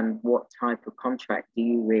understand what type of contract do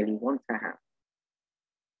you really want to have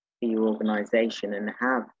for your organization and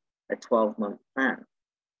have a 12-month plan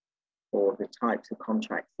for the types of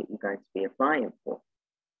contracts that you're going to be applying for.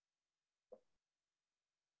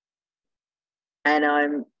 And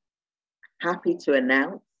I'm happy to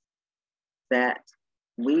announce that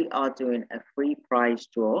we are doing a free prize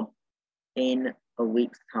draw in a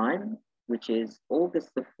week's time, which is August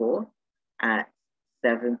the 4th at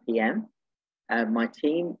 7 p.m. My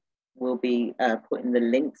team will be putting the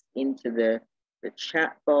links into the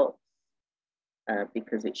chat box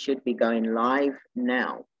because it should be going live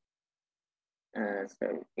now.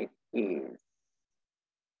 So it is,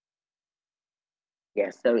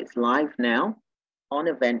 yes, so it's live now on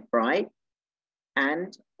Eventbrite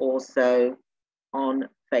and also on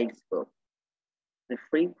Facebook. The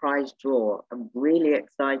free prize draw, I'm really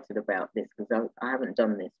excited about this because I haven't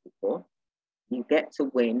done this before. You get to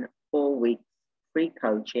win 4 weeks free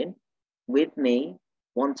coaching with me,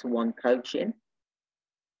 one-to-one coaching.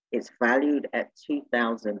 It's valued at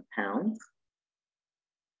 £2,000.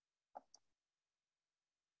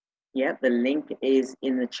 Yep, the link is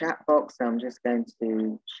in the chat box. So I'm just going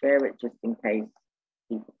to share it just in case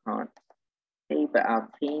people can't see, but our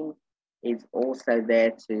team is also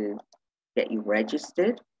there to get you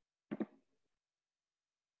registered.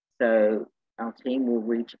 So our team will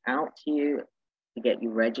reach out to you to get you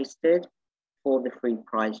registered for the free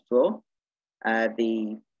prize draw.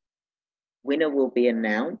 The winner will be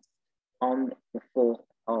announced on the 4th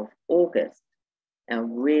of August.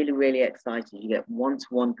 I'm really, really excited. You get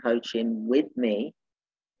one-to-one coaching with me,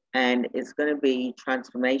 and it's going to be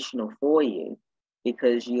transformational for you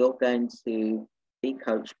because you're going to be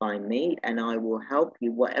coached by me, and I will help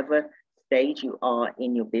you whatever stage you are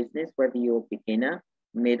in your business, whether you're beginner,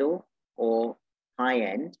 middle, or high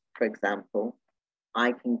end, for example.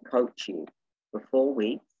 I can coach you for 4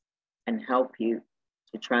 weeks and help you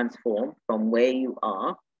to transform from where you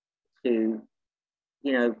are to,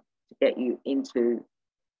 you know, to get you into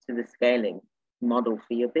the scaling model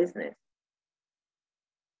for your business.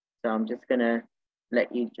 So I'm just going to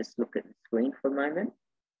let you just look at the screen for a moment.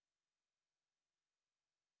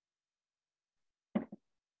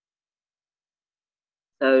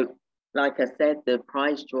 So, like I said, the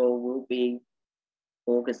prize draw will be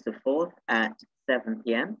August the 4th at 7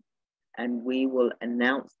 p.m. And we will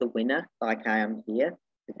announce the winner, like I am here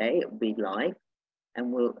today. It will be live,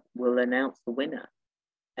 and we'll announce the winner.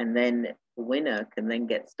 And then the winner can then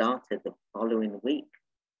get started the following week.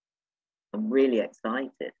 I'm really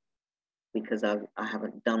excited because I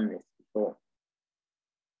haven't done this before.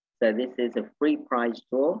 So this is a free prize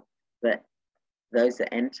draw that those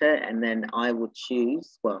that enter, and then I will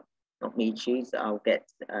choose, well, not me choose, I'll get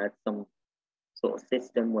some sort of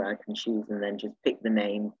system where I can choose and then just pick the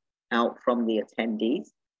name out from the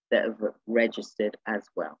attendees that have registered as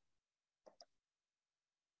well.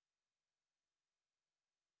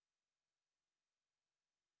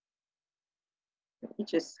 Let me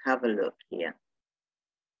just have a look here.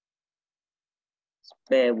 Just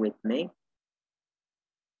bear with me.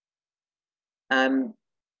 Can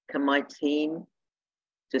my team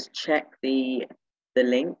just check the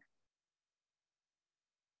link?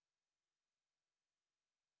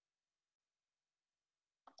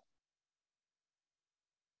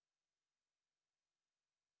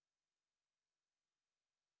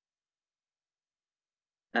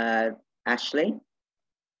 Ashley?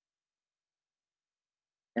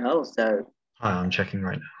 Oh, so. Hi, I'm checking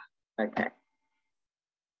right now. Okay.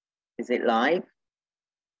 Is it live?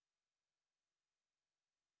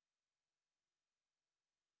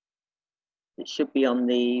 It should be on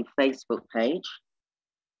the Facebook page.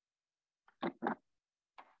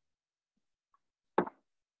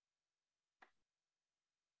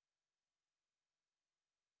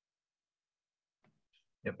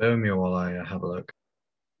 Yeah, bear with me while I have a look.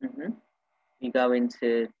 Mm-hmm. You go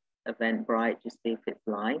into Eventbrite, just see if it's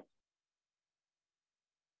live.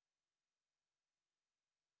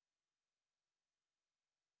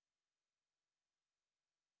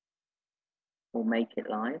 Or make it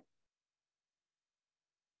live.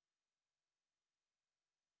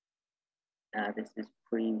 This is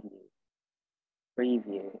preview.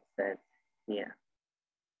 Preview, it says here.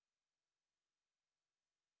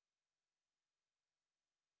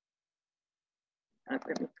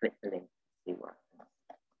 Let me click the link, see what happens.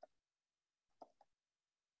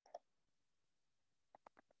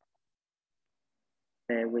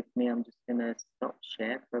 Bear with me, I'm just gonna stop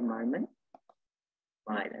share for a moment.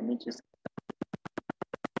 Right, let me just,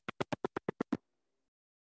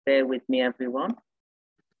 bear with me everyone.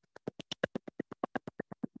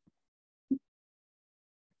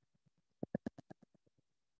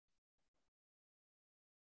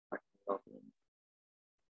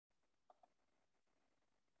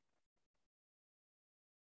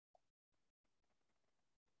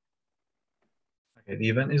 Okay, the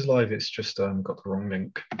event is live. It's just got the wrong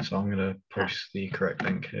link, so I'm going to post the correct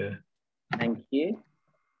link here. Thank you.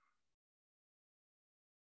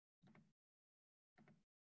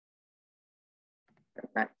 Go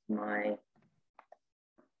back to my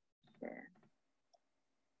share.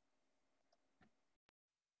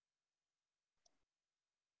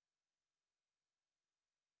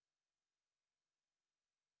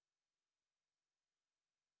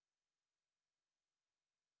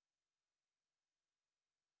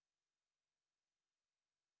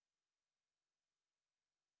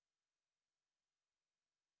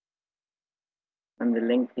 And the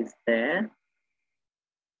link is there.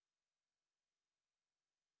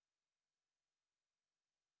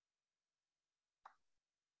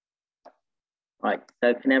 Right,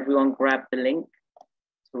 so can everyone grab the link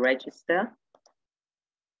to register?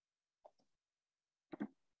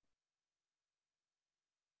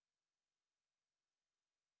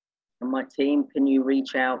 And my team, can you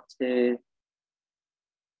reach out to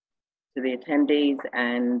the attendees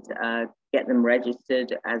and get them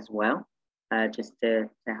registered as well, just to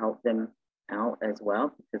help them out as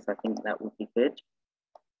well, because I think that would be good.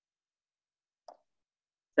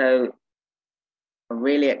 So I'm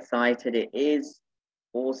really excited. It is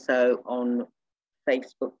also on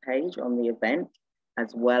Facebook page on the event,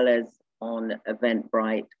 as well as on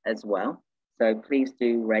Eventbrite as well. So please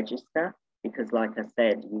do register, because like I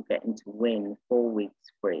said, you're getting to win 4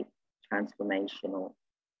 weeks free transformational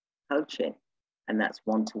coaching, and that's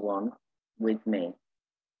one-to-one with me.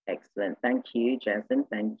 Excellent. Thank you, Jasmine.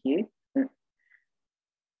 Thank you.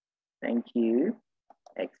 Thank you.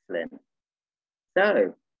 Excellent.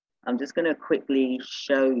 So I'm just going to quickly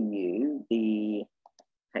show you the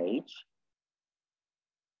page.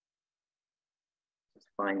 Just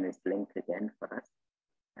find this link again for us,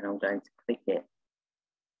 and I'm going to click it.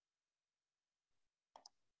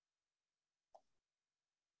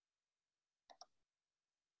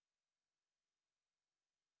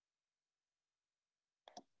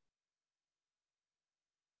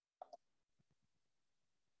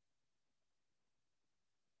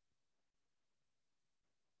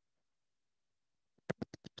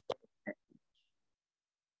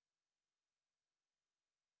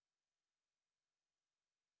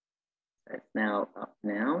 So it's now up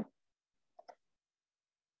now.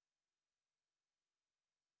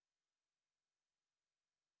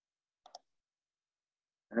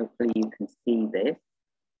 Hopefully you can see this.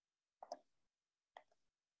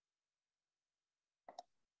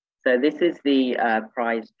 So this is the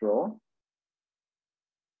prize draw.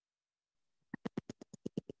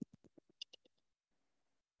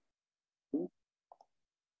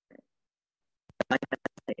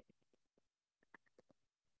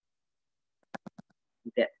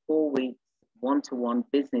 You get 4 weeks one-to-one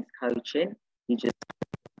business coaching. You just,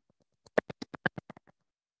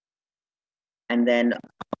 and then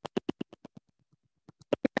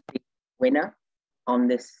winner on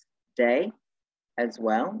this day as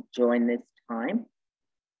well during this time.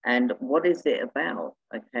 And what is it about?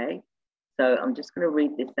 Okay, so I'm just going to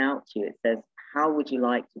read this out to you. It says, how would you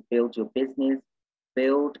like to build your business?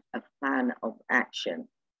 Build a plan of action,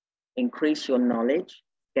 increase your knowledge,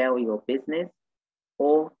 scale your business,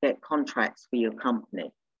 or get contracts for your company.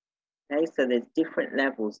 Okay, so there's different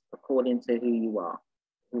levels according to who you are,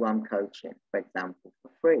 who I'm coaching, for example,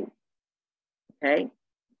 for free. Okay,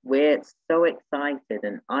 we're so excited,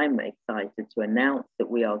 and I'm excited to announce that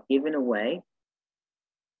we are giving away,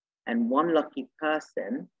 and one lucky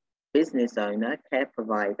person, business owner, care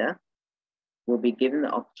provider, will be given the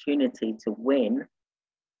opportunity to win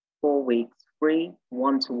 4 weeks free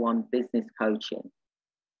one-to-one business coaching.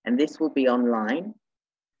 And this will be online.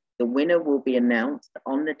 The winner will be announced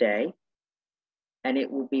on the day, and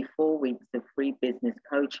it will be 4 weeks of free business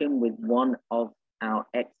coaching with one of our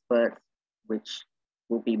experts, which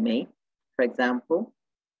will be me, for example.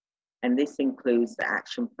 And this includes the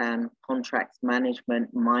action plan, contracts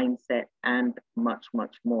management, mindset, and much,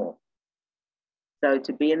 much more. So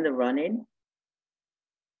to be in the running,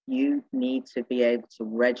 you need to be able to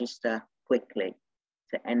register quickly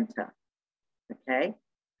to enter, okay?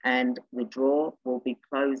 And the draw will be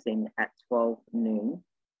closing at 12 noon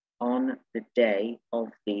on the day of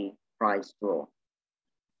the prize draw.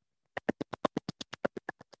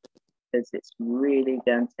 Because it's really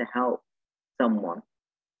going to help someone.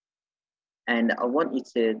 And I want you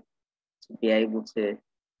to be able to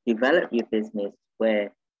develop your business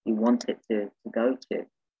where you want it to go to,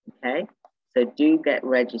 okay? So do get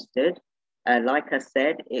registered. Like I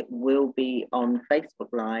said, it will be on Facebook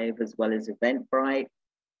Live as well as Eventbrite.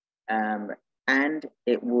 And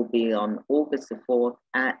it will be on August the 4th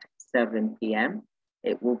at 7 p.m.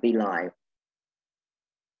 It will be live.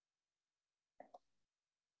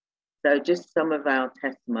 So just some of our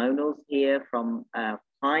testimonials here from our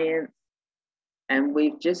clients. And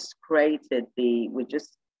we've just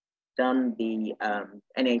done the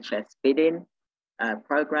NHS bidding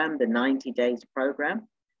program, the 90 days program.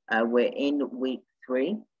 We're in week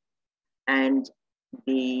 3. And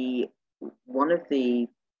one of the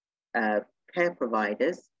care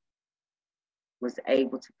providers was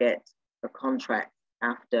able to get a contract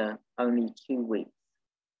after only 2 weeks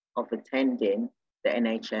of attending the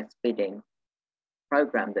NHS bidding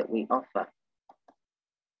program that we offer.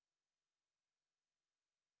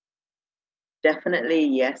 Definitely,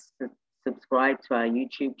 yes, subscribe to our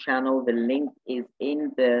YouTube channel. The link is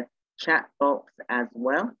in the chat box as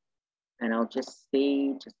well. And I'll just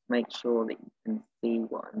make sure that you can see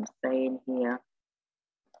what I'm saying here.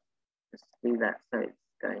 Just do that so it's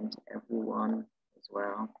going to everyone as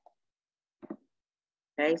well.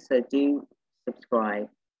 Okay, so do subscribe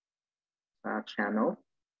to our channel.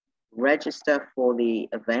 Register for the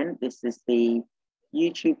event. This is the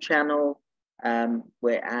YouTube channel.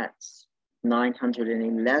 We're at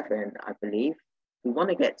 911, I believe. We want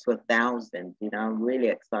to get to 1,000. You know, I'm really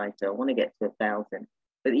excited. I want to get to 1,000.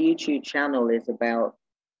 But the YouTube channel is about,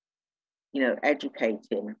 you know,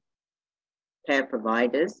 educating care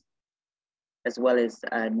providers as well as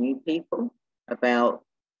new people about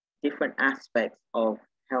different aspects of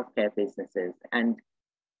healthcare businesses and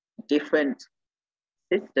different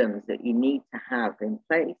systems that you need to have in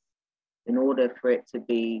place in order for it to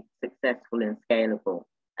be successful and scalable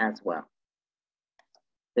as well.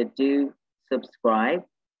 So do subscribe.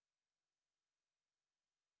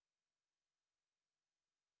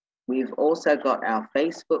 We've also got our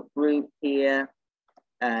Facebook group here,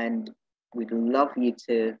 and we'd love you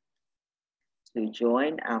to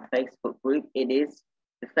join our Facebook group. The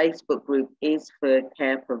Facebook group is for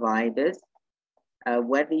care providers.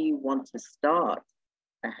 Whether you want to start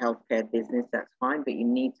a healthcare business, that's fine, but you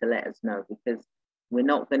need to let us know, because we're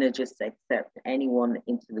not going to just accept anyone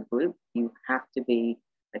into the group. You have to be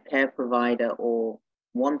a care provider or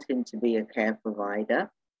wanting to be a care provider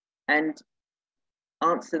and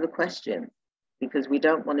answer the question, because we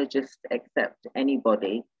don't want to just accept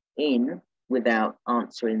anybody in without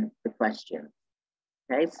answering the question.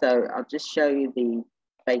 Okay, so I'll just show you the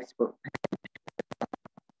Facebook.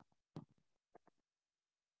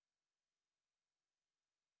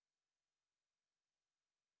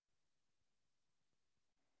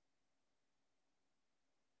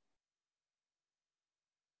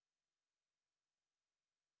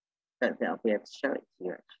 I don't think I'll be able to show it to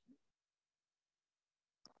you actually.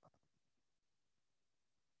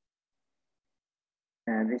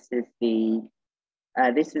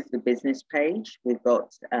 This is the business page. We've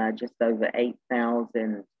got just over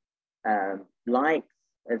 8,000 likes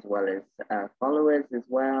as well as followers as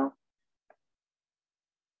well.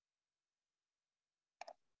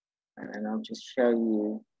 And then I'll just show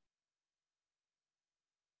you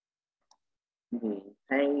the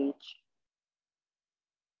page.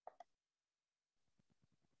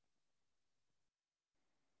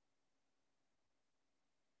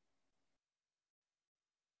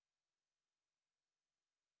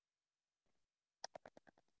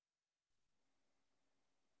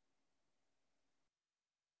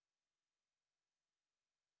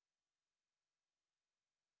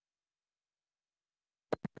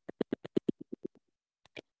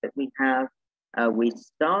 That we have, we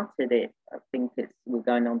started it, I think we're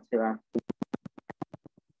going on to our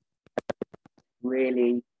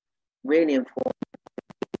really important.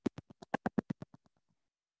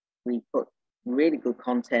 We put really good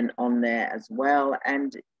content on there as well.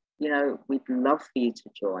 And, you know, we'd love for you to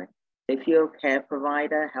join. If you're a care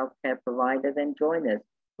provider, healthcare provider, then join us.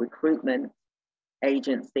 Recruitment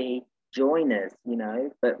agency, join us, you know,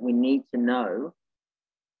 but we need to know,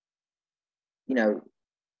 you know,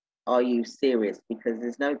 are you serious? Because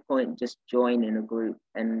there's no point just joining a group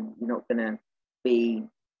and you're not going to be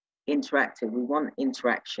interactive. We want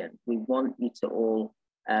interaction. We want you to all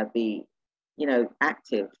be, you know,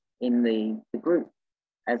 active in the group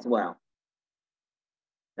as well.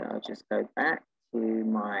 So I'll just go back to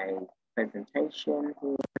my presentation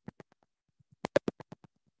here.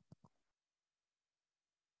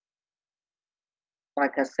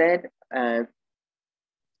 Like I said,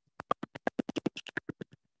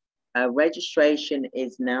 registration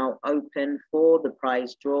is now open for the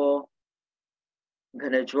prize draw. I'm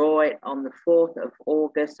going to draw it on the 4th of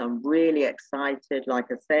August. I'm really excited. Like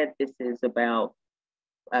I said, this is about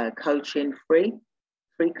coaching free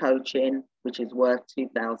coaching, which is worth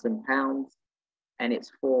 £2,000. And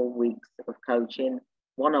it's 4 weeks of coaching,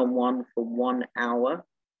 one-on-one for 1 hour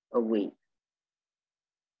a week.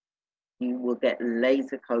 You will get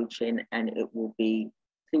laser coaching and it will be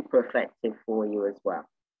super effective for you as well.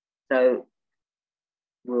 So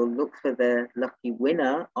we'll look for the lucky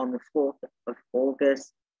winner on the 4th of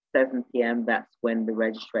August, 7 p.m. That's when the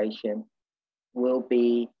registration will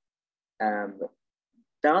be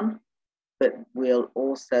done. But we'll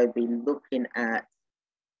also be looking at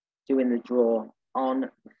doing the draw on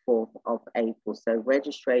the 4th of April. So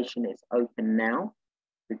registration is open now.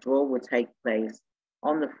 The draw will take place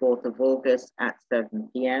on the 4th of August at 7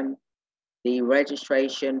 p.m. The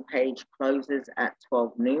registration page closes at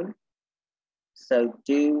 12 noon. So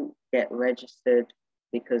do get registered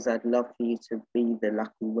because I'd love for you to be the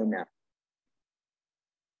lucky winner.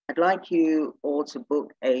 I'd like you all to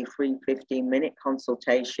book a free 15-minute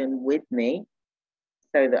consultation with me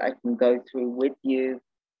so that I can go through with you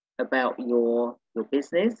about your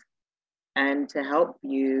business and to help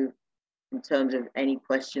you in terms of any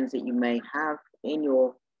questions that you may have in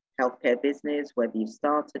your healthcare business, whether you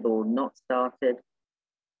started or not started.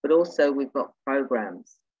 But also we've got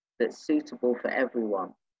programs that's suitable for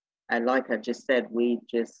everyone. And like I just said, we've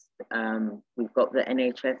got the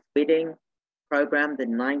NHS bidding program, the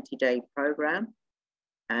 90-day program,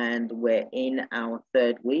 and we're in our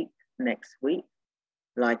 3rd week next week.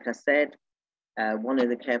 Like I said, one of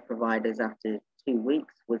the care providers after 2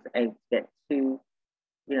 weeks was able to get two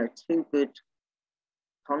good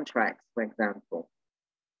contracts, for example.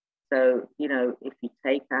 So, if you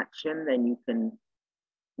take action, then you can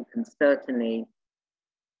certainly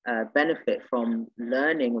benefit from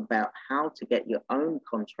learning about how to get your own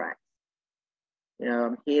contracts.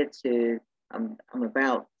 I'm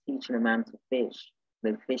about teaching a man to fish,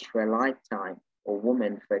 live fish for a lifetime, or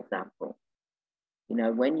woman, for example.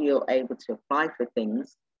 When you're able to apply for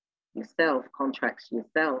things yourself, contracts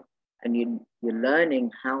yourself, and you're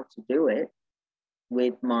learning how to do it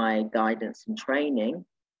with my guidance and training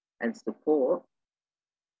and support,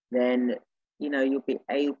 then, you'll be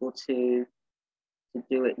able to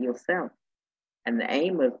do it yourself. And the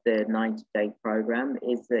aim of the 90-day program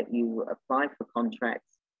is that you apply for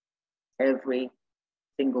contracts every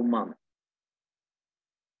single month.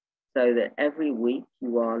 So that every week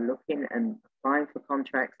you are looking and applying for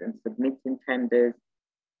contracts and submitting tenders,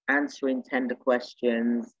 answering tender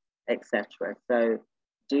questions, etc. So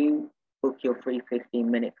do book your free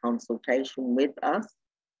 15-minute consultation with us.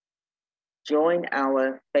 Join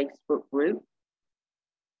our Facebook group.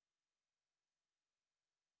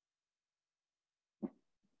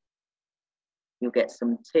 You'll get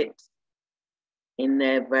some tips in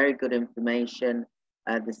there, very good information,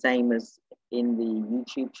 the same as in the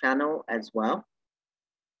YouTube channel as well.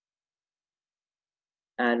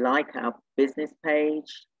 Like our business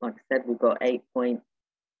page, like I said, we've got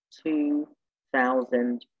 8.2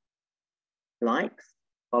 thousand likes,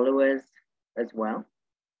 followers as well.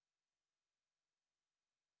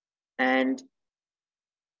 And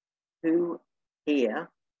who here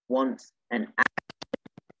wants an app?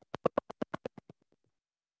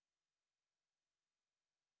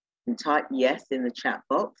 And type yes in the chat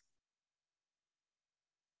box.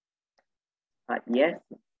 Type yes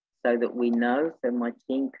so that we know, so my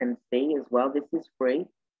team can see as well. This is free,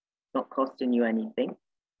 not costing you anything.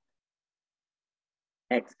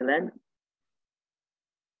 Excellent.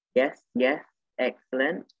 Yes, yes,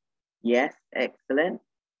 excellent. Yes, excellent.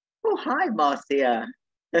 Oh, hi, Marcia.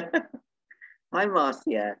 Hi,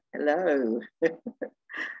 Marcia. Hello.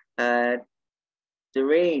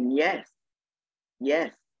 Doreen, yes.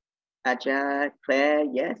 Yes. Aja, Claire,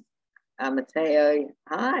 yes. Mateo,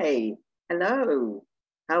 hi. Hello.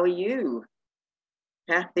 How are you?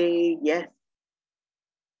 Kathy, yes.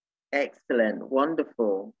 Excellent.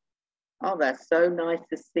 Wonderful. Oh, that's so nice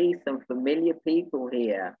to see some familiar people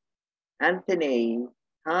here. Anthony,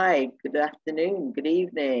 hi. Good afternoon. Good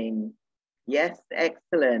evening. Yes,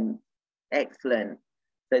 excellent. Excellent.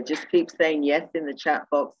 So just keep saying yes in the chat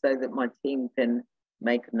box so that my team can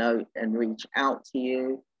make a note and reach out to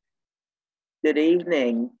you. Good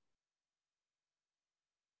evening.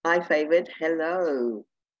 Hi, Favored. Hello.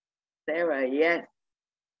 Sarah, yes.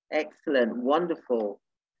 Excellent. Wonderful.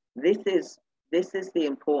 This is the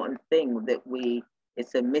important thing that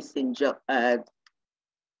it's a missing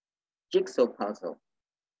jigsaw puzzle.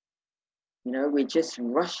 You know, we just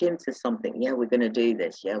rush into something. Yeah, we're going to do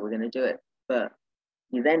this. Yeah, we're going to do it. But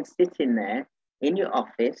you then sit in there in your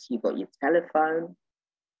office, you've got your telephone,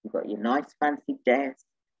 you've got your nice fancy desk,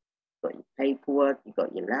 you've got your paperwork, you've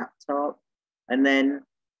got your laptop, and then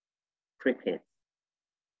crickets.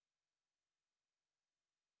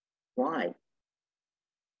 Why? It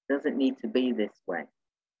doesn't need to be this way.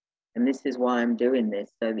 And this is why I'm doing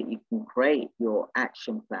this, so that you can create your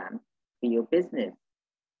action plan for your business.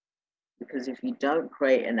 Because if you don't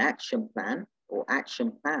create an action plan or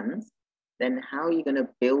action plans, then how are you going to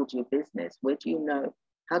build your business? Where do you know?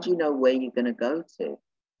 How do you know where you're going to go to?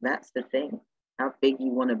 That's the thing. How big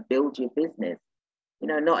you want to build your business. You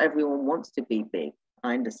know, not everyone wants to be big.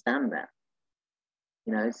 I understand that.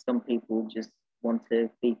 You know, some people just want to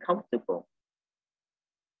be comfortable.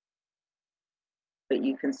 But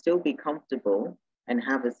you can still be comfortable and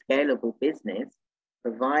have a scalable business,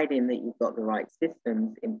 providing that you've got the right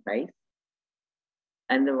systems in place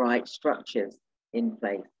and the right structures in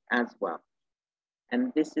place as well.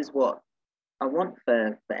 And this is what I want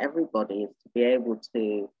for everybody, is to be able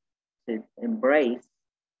to embrace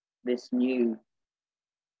this new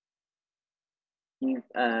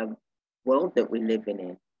world that we're living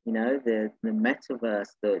in. You know, the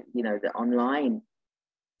metaverse, the online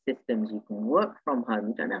systems. You can work from home.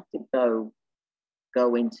 You don't have to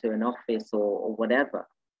go into an office or whatever.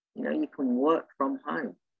 You know, you can work from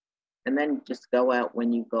home, and then just go out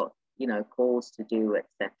when you've got, you know, calls to do,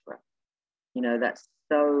 etc. You know, that's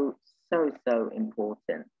so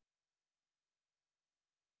important.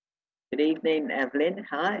 Good evening, Evelyn.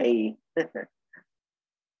 Hi.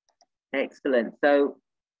 Excellent. So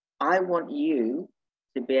I want you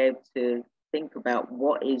to be able to think about,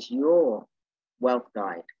 what is your wealth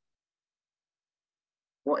guide?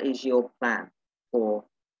 What is your plan for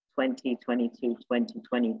 2022,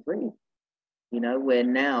 2023? You know, we're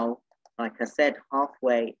now, like I said,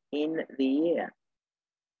 halfway in the year.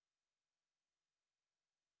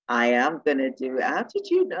 I am going to do, how did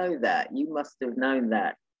you know that? You must have known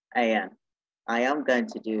that, Ayan. I am going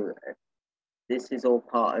to do, this is all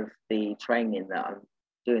part of the training that I'm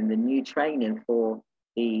doing, the new training for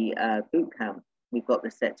the boot camp. We've got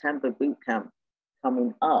the September boot camp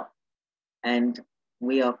coming up, and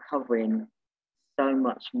we are covering so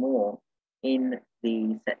much more in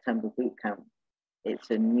the September boot camp. It's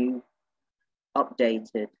a new,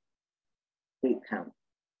 updated boot camp.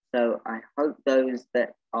 So I hope those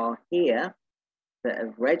that are here, that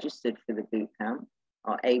have registered for the boot camp,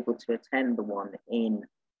 are able to attend the one in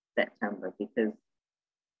September, because,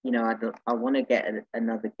 you know, I want to get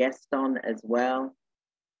another guest on as well.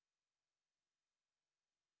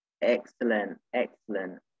 Excellent,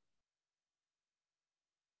 excellent.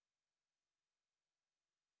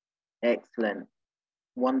 Excellent.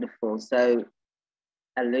 Wonderful. So,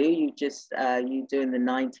 Alu, you just, you doing the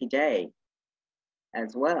 90-day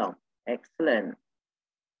as well. Excellent.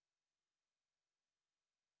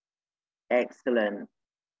 Excellent.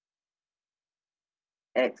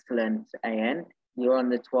 Excellent, Anne. You're on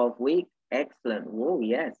the 12-week. Excellent. Oh,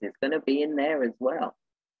 yes, it's going to be in there as well.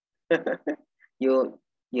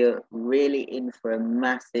 You're really in for a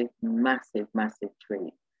massive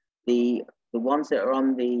treat. The ones that are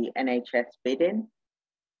on the NHS bidding,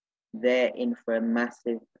 they're in for a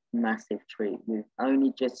massive treat. We've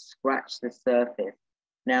only just scratched the surface.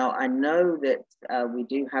 Now, I know that we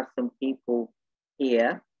do have some people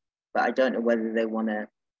here, but I don't know whether they want to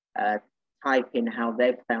type in how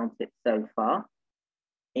they've found it so far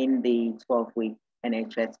in the 12-week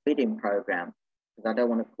NHS bidding program, because I don't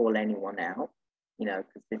want to call anyone out, you know,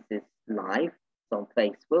 because this is live. It's on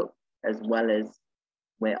Facebook, as well as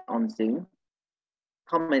we're on Zoom.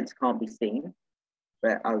 Comments can't be seen,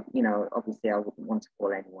 but you know, obviously I wouldn't want to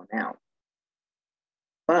call anyone out.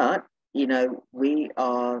 But, you know, we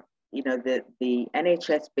are, you know, the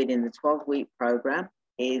NHS bidding, the 12-week program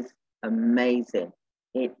is amazing.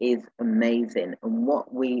 It is amazing. And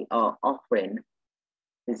what we are offering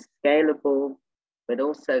is scalable, but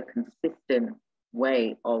also consistent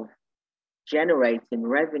way of generating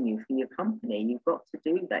revenue for your company. You've got to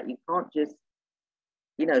do that. You can't just,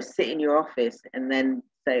 you know, sit in your office and then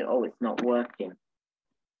say, oh, it's not working.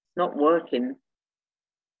 It's not working,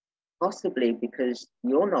 possibly because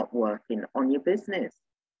you're not working on your business.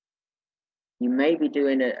 You may be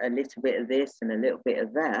doing a little bit of this and a little bit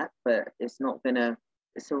of that, but it's not gonna,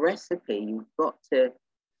 it's a recipe. You've got to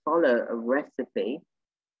follow a recipe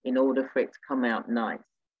in order for it to come out nice.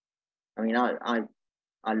 I mean, I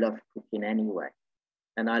love cooking anyway,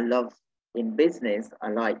 and I love in business, I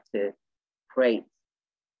like to create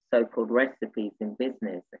so-called recipes in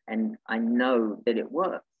business, and I know that it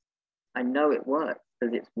works. I know it works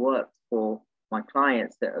because it's worked for my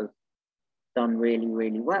clients that have done really,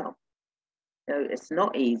 really well. So it's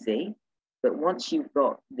not easy, but once you've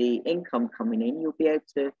got the income coming in, you'll be able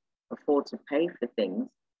to afford to pay for things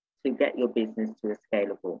to get your business to a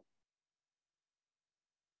scalable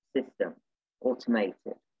system,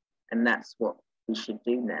 automated. And that's what we should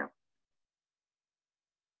do now.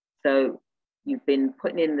 So you've been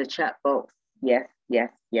putting in the chat box, yes,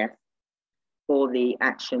 yes, yes, for the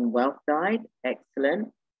Action Wealth Guide.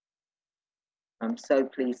 Excellent. I'm so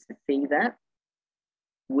pleased to see that.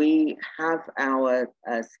 We have our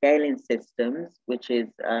scaling systems, which is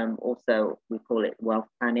also, we call it wealth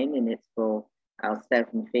planning, and it's for our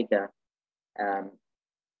 7-figure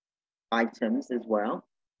items as well.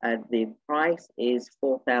 The price is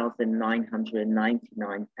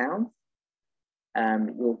 £4,999.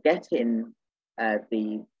 You'll get in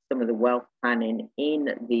some of the wealth planning in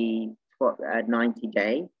the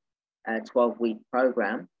 90-day, 12-week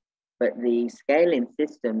program, but the scaling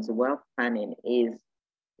systems, the wealth planning is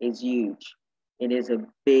huge. It is a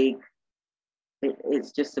big,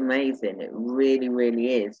 it's just amazing. It really,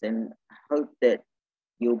 really is. And I hope that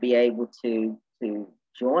you'll be able to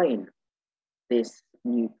join this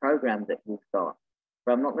new program that we've got.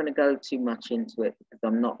 But I'm not going to go too much into it because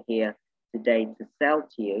I'm not here today to sell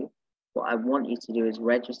to you. What I want you to do is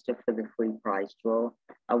register for the free prize draw.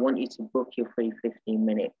 I want you to book your free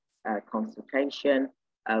 15-minute consultation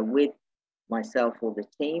with myself or the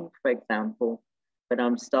team, for example. But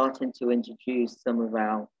I'm starting to introduce some of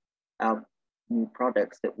our new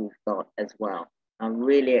products that we've got as well. I'm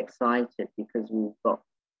really excited because we've got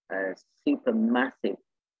a super massive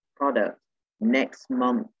product next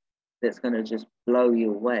month that's going to just blow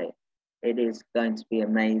you away. It is going to be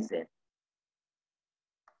amazing.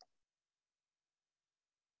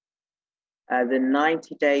 The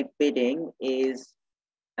 90-day bidding is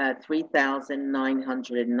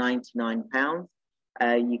 £3,999.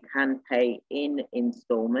 You can pay in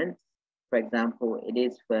installments. For example, it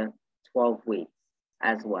is for 12 weeks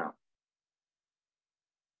as well.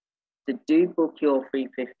 To do book your free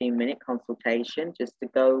 15-minute consultation, just to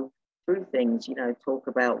go through things, you know, talk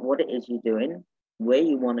about what it is you're doing, where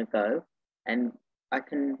you want to go, and I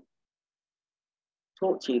can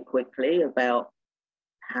talk to you quickly about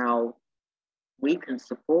how we can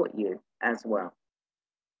support you as well.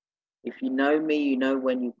 If you know me, you know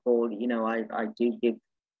when you call, you know, I do give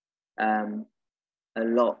a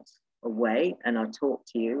lot away, and I talk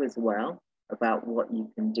to you as well about what you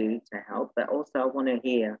can do to help. But also I want to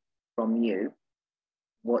hear from you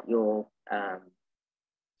what you're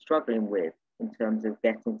struggling with in terms of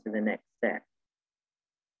getting to the next step.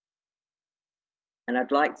 And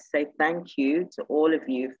I'd like to say thank you to all of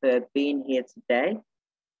you for being here today.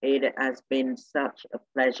 It has been such a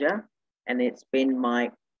pleasure, and it's been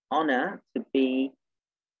my honor to be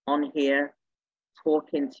on here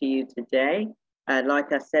talking to you today.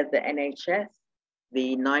 Like I said, the NHS,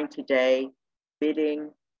 the 90-day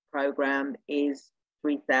bidding program is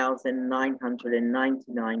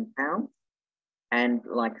 £3,999. And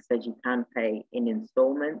like I said, you can pay in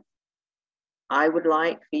installments. I would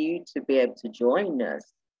like for you to be able to join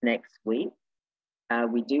us next week.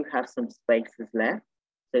 We do have some spaces left,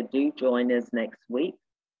 so do join us next week,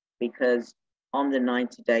 because on the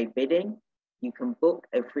 90-day bidding, you can book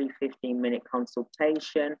a free 15-minute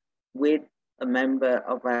consultation with a member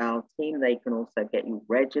of our team. They can also get you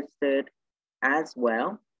registered as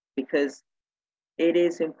well, because it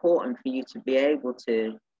is important for you to be able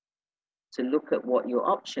to look at what your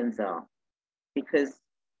options are, because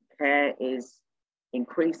care is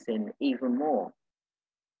increasing even more.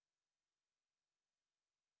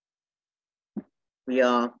 We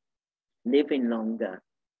are living longer.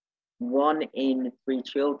 1 in 3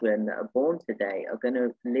 children that are born today are going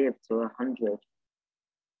to live to 100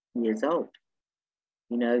 years old.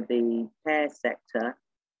 You know, the care sector,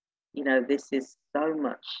 you know, this is so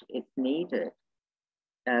much, it's needed.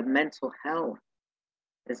 Mental health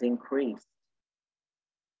has increased.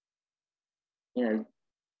 You know,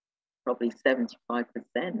 probably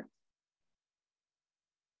 75%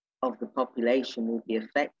 of the population will be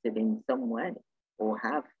affected in some way or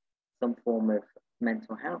have some form of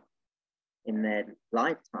mental health in their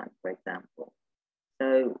lifetime, for example.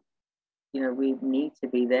 So, you know, we need to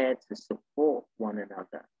be there to support one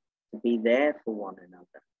another, to be there for one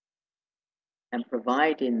another. And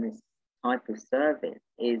providing this type of service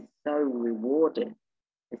is so rewarding.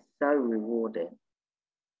 It's so rewarding.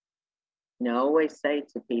 You know, I always say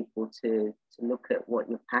to people to look at what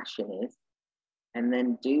your passion is, and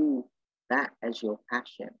then do that as your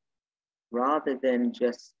passion, rather than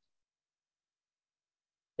just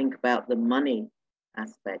think about the money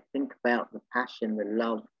aspect. Think about the passion, the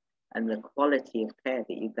love, and the quality of care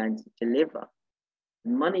that you're going to deliver.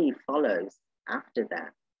 Money follows after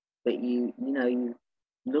that, but you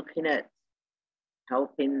looking at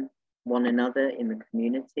helping one another in the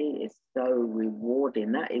community is so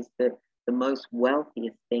rewarding. That is the most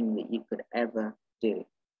wealthiest thing that you could ever do.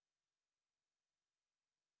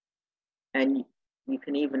 And you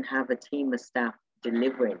can even have a team of staff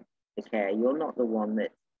delivering the care. You're not the one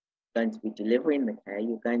that's going to be delivering the care,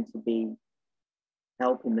 you're going to be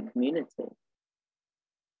helping the community.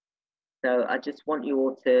 So I just want you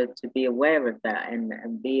all to be aware of that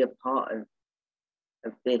and be a part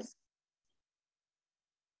of this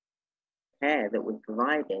care that we're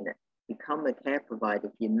providing. Become a care provider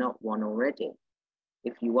if you're not one already.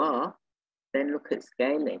 If you are, then look at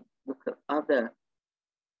scaling, look at other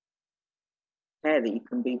care that you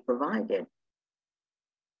can be providing.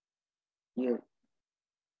 You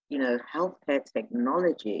know, healthcare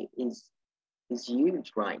technology is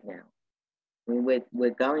huge right now. I mean, we're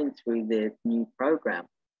going through the new program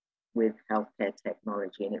with healthcare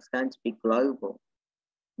technology, and it's going to be global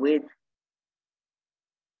with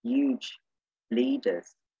huge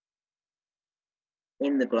leaders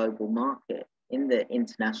in the global market, in the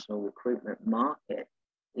international recruitment market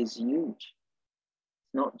is huge.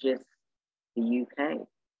 It's not just the UK.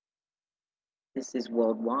 This is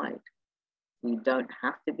worldwide. You don't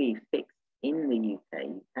have to be fixed in the UK.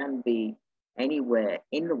 You can be anywhere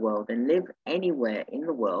in the world and live anywhere in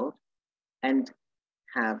the world and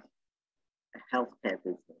have a healthcare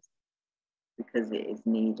business because it is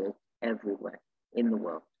needed everywhere in the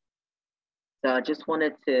world. So I just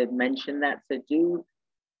wanted to mention that. So do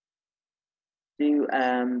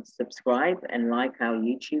subscribe and like our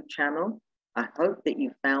YouTube channel. I hope that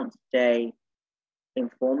you found today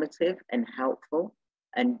informative and helpful,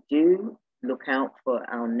 and do look out for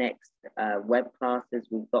our next web classes.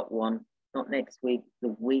 We've got one, not next week,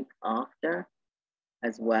 the week after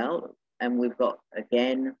as well. And we've got,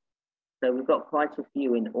 again, so we've got quite a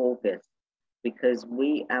few in August, because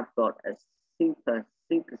we have got a super,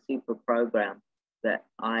 super, super program that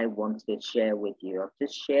I want to share with you. I've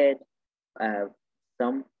just shared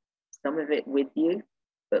some of it with you,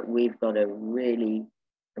 but we've got a really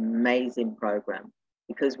amazing program,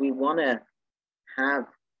 because we want to have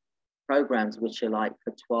programs which are like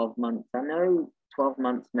for 12 months. I know 12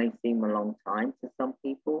 months may seem a long time to some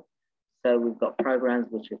people. So we've got programs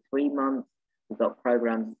which are 3 months, we've got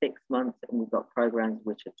programs 6 months, and we've got programs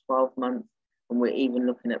which are 12 months. And we're even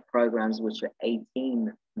looking at programs which are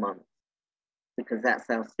 18 months, because that's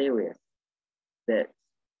how serious that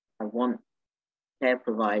I want care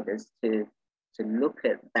providers to look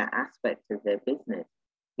at that aspect of their business,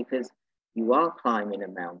 because you are climbing a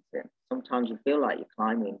mountain. Sometimes you feel like you're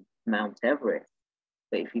climbing Mount Everest,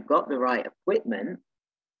 but if you've got the right equipment,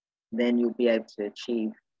 then you'll be able to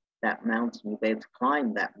achieve that mountain. You'll be able to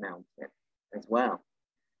climb that mountain as well.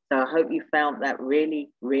 So I hope you found that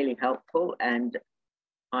really, really helpful. And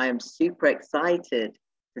I am super excited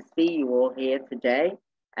to see you all here today.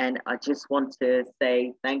 And I just want to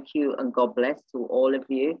say thank you and God bless to all of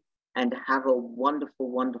you, and have a wonderful,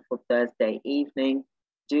 wonderful Thursday evening.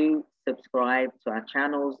 Do subscribe to our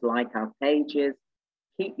channels, like our pages,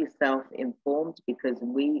 keep yourself informed, because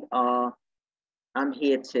I'm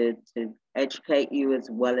here to educate you as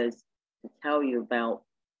well as to tell you about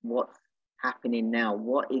what's happening now.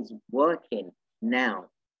 What is working now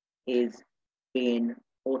is being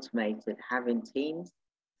automated, having teams,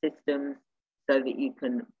 systems, so that you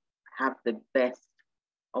can have the best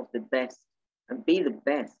of the best and be the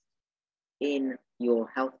best in your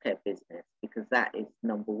healthcare business, because that is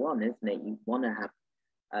number one, isn't it? You want to have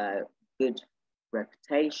a good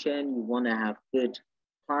reputation, you want to have good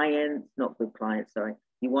clients, not good clients, sorry.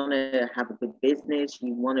 You want to have a good business,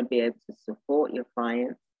 you want to be able to support your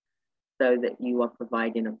clients so that you are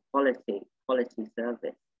providing a quality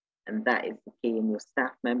service. And that is the key, and your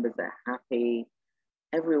staff members are happy.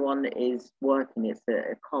 Everyone is working, it's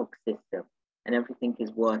a cog system, and everything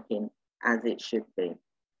is working as it should be,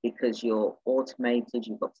 because you're automated,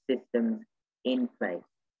 you've got systems in place.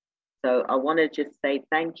 So I want to just say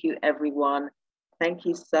thank you, everyone. Thank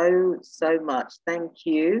you so, so much. Thank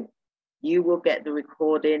you. You will get the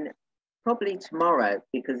recording probably tomorrow,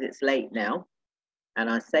 because it's late now. And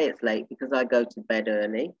I say it's late because I go to bed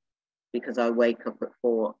early, because I wake up at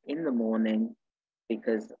 4 in the morning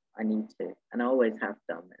because I need to, and I always have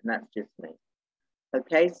done, and that's just me.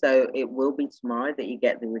 Okay, so it will be tomorrow that you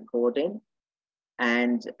get the recording,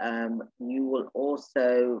 and you will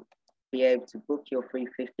also be able to book your free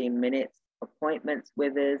 15 minutes appointments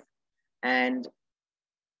with us. And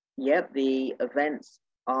yep, the events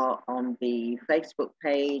are on the Facebook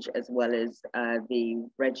page as well as the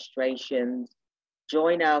registrations.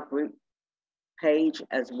 Join our group page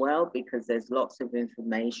as well, because there's lots of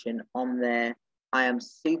information on there. I am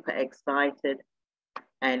super excited,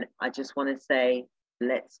 and I just want to say,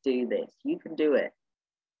 let's do this. You can do it.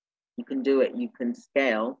 You can do it. You can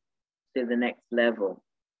scale to the next level.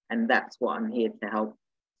 And that's what I'm here to help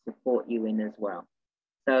support you in as well.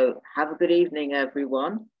 So have a good evening,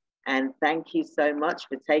 everyone. And thank you so much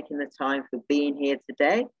for taking the time for being here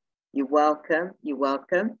today. You're welcome. You're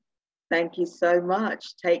welcome. Thank you so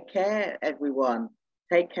much. Take care, everyone.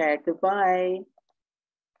 Take care. Goodbye.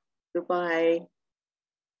 Goodbye.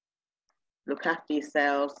 Look after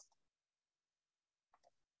yourselves.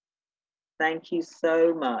 Thank you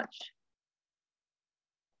so much.